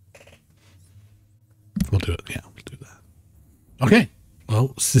 We'll do it. Yeah, we'll do that. Okay.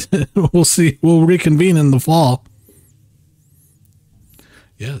 Well, we'll see. We'll reconvene in the fall.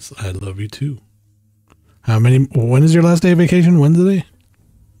 Yes, I love you too. When is your last day of vacation? Wednesday?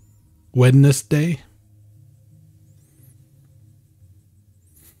 Wednesday?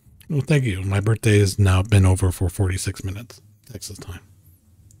 Well, thank you. My birthday has now been over for 46 minutes, Texas time.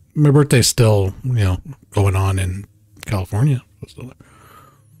 My birthday's still, you know, going on in California.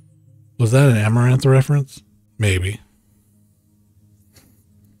 Was that an Amaranth reference? Maybe.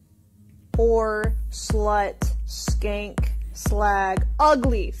 Whore, slut, skank, slag,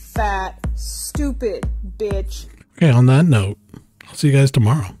 ugly, fat, stupid, bitch. Okay, on that note, I'll see you guys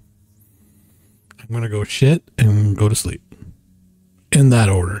tomorrow. I'm going to go shit and go to sleep. In that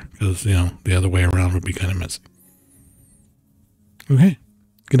order, because, you know, the other way around would be kind of messy. Okay.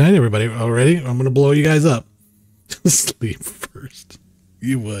 Good night, everybody. All ready? I'm going to blow you guys up. Sleep first.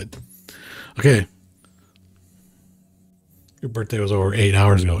 You would. Okay. Your birthday was over 8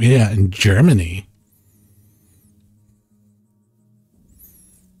 hours ago. Yeah, in Germany.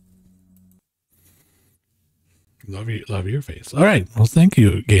 Love your face. All right. Well, thank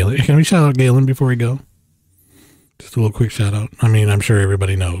you, Galen. Can we shout out Galen before we go? Just a little quick shout out. I mean, I'm sure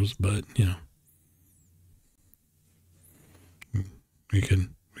everybody knows, but you know, we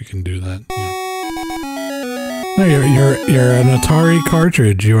can do that. Yeah. No, you're an Atari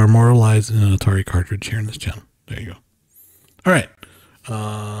cartridge. You are moralized in an Atari cartridge here in this channel. There you go. All right.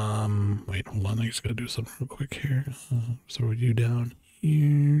 Wait, hold on. I just gotta do something real quick here. Throw you down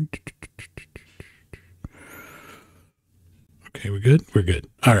here. Okay, we good? We're good.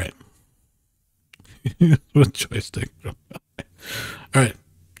 All right. What joystick? All right.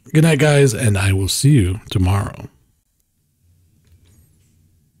 Good night, guys, and I will see you tomorrow.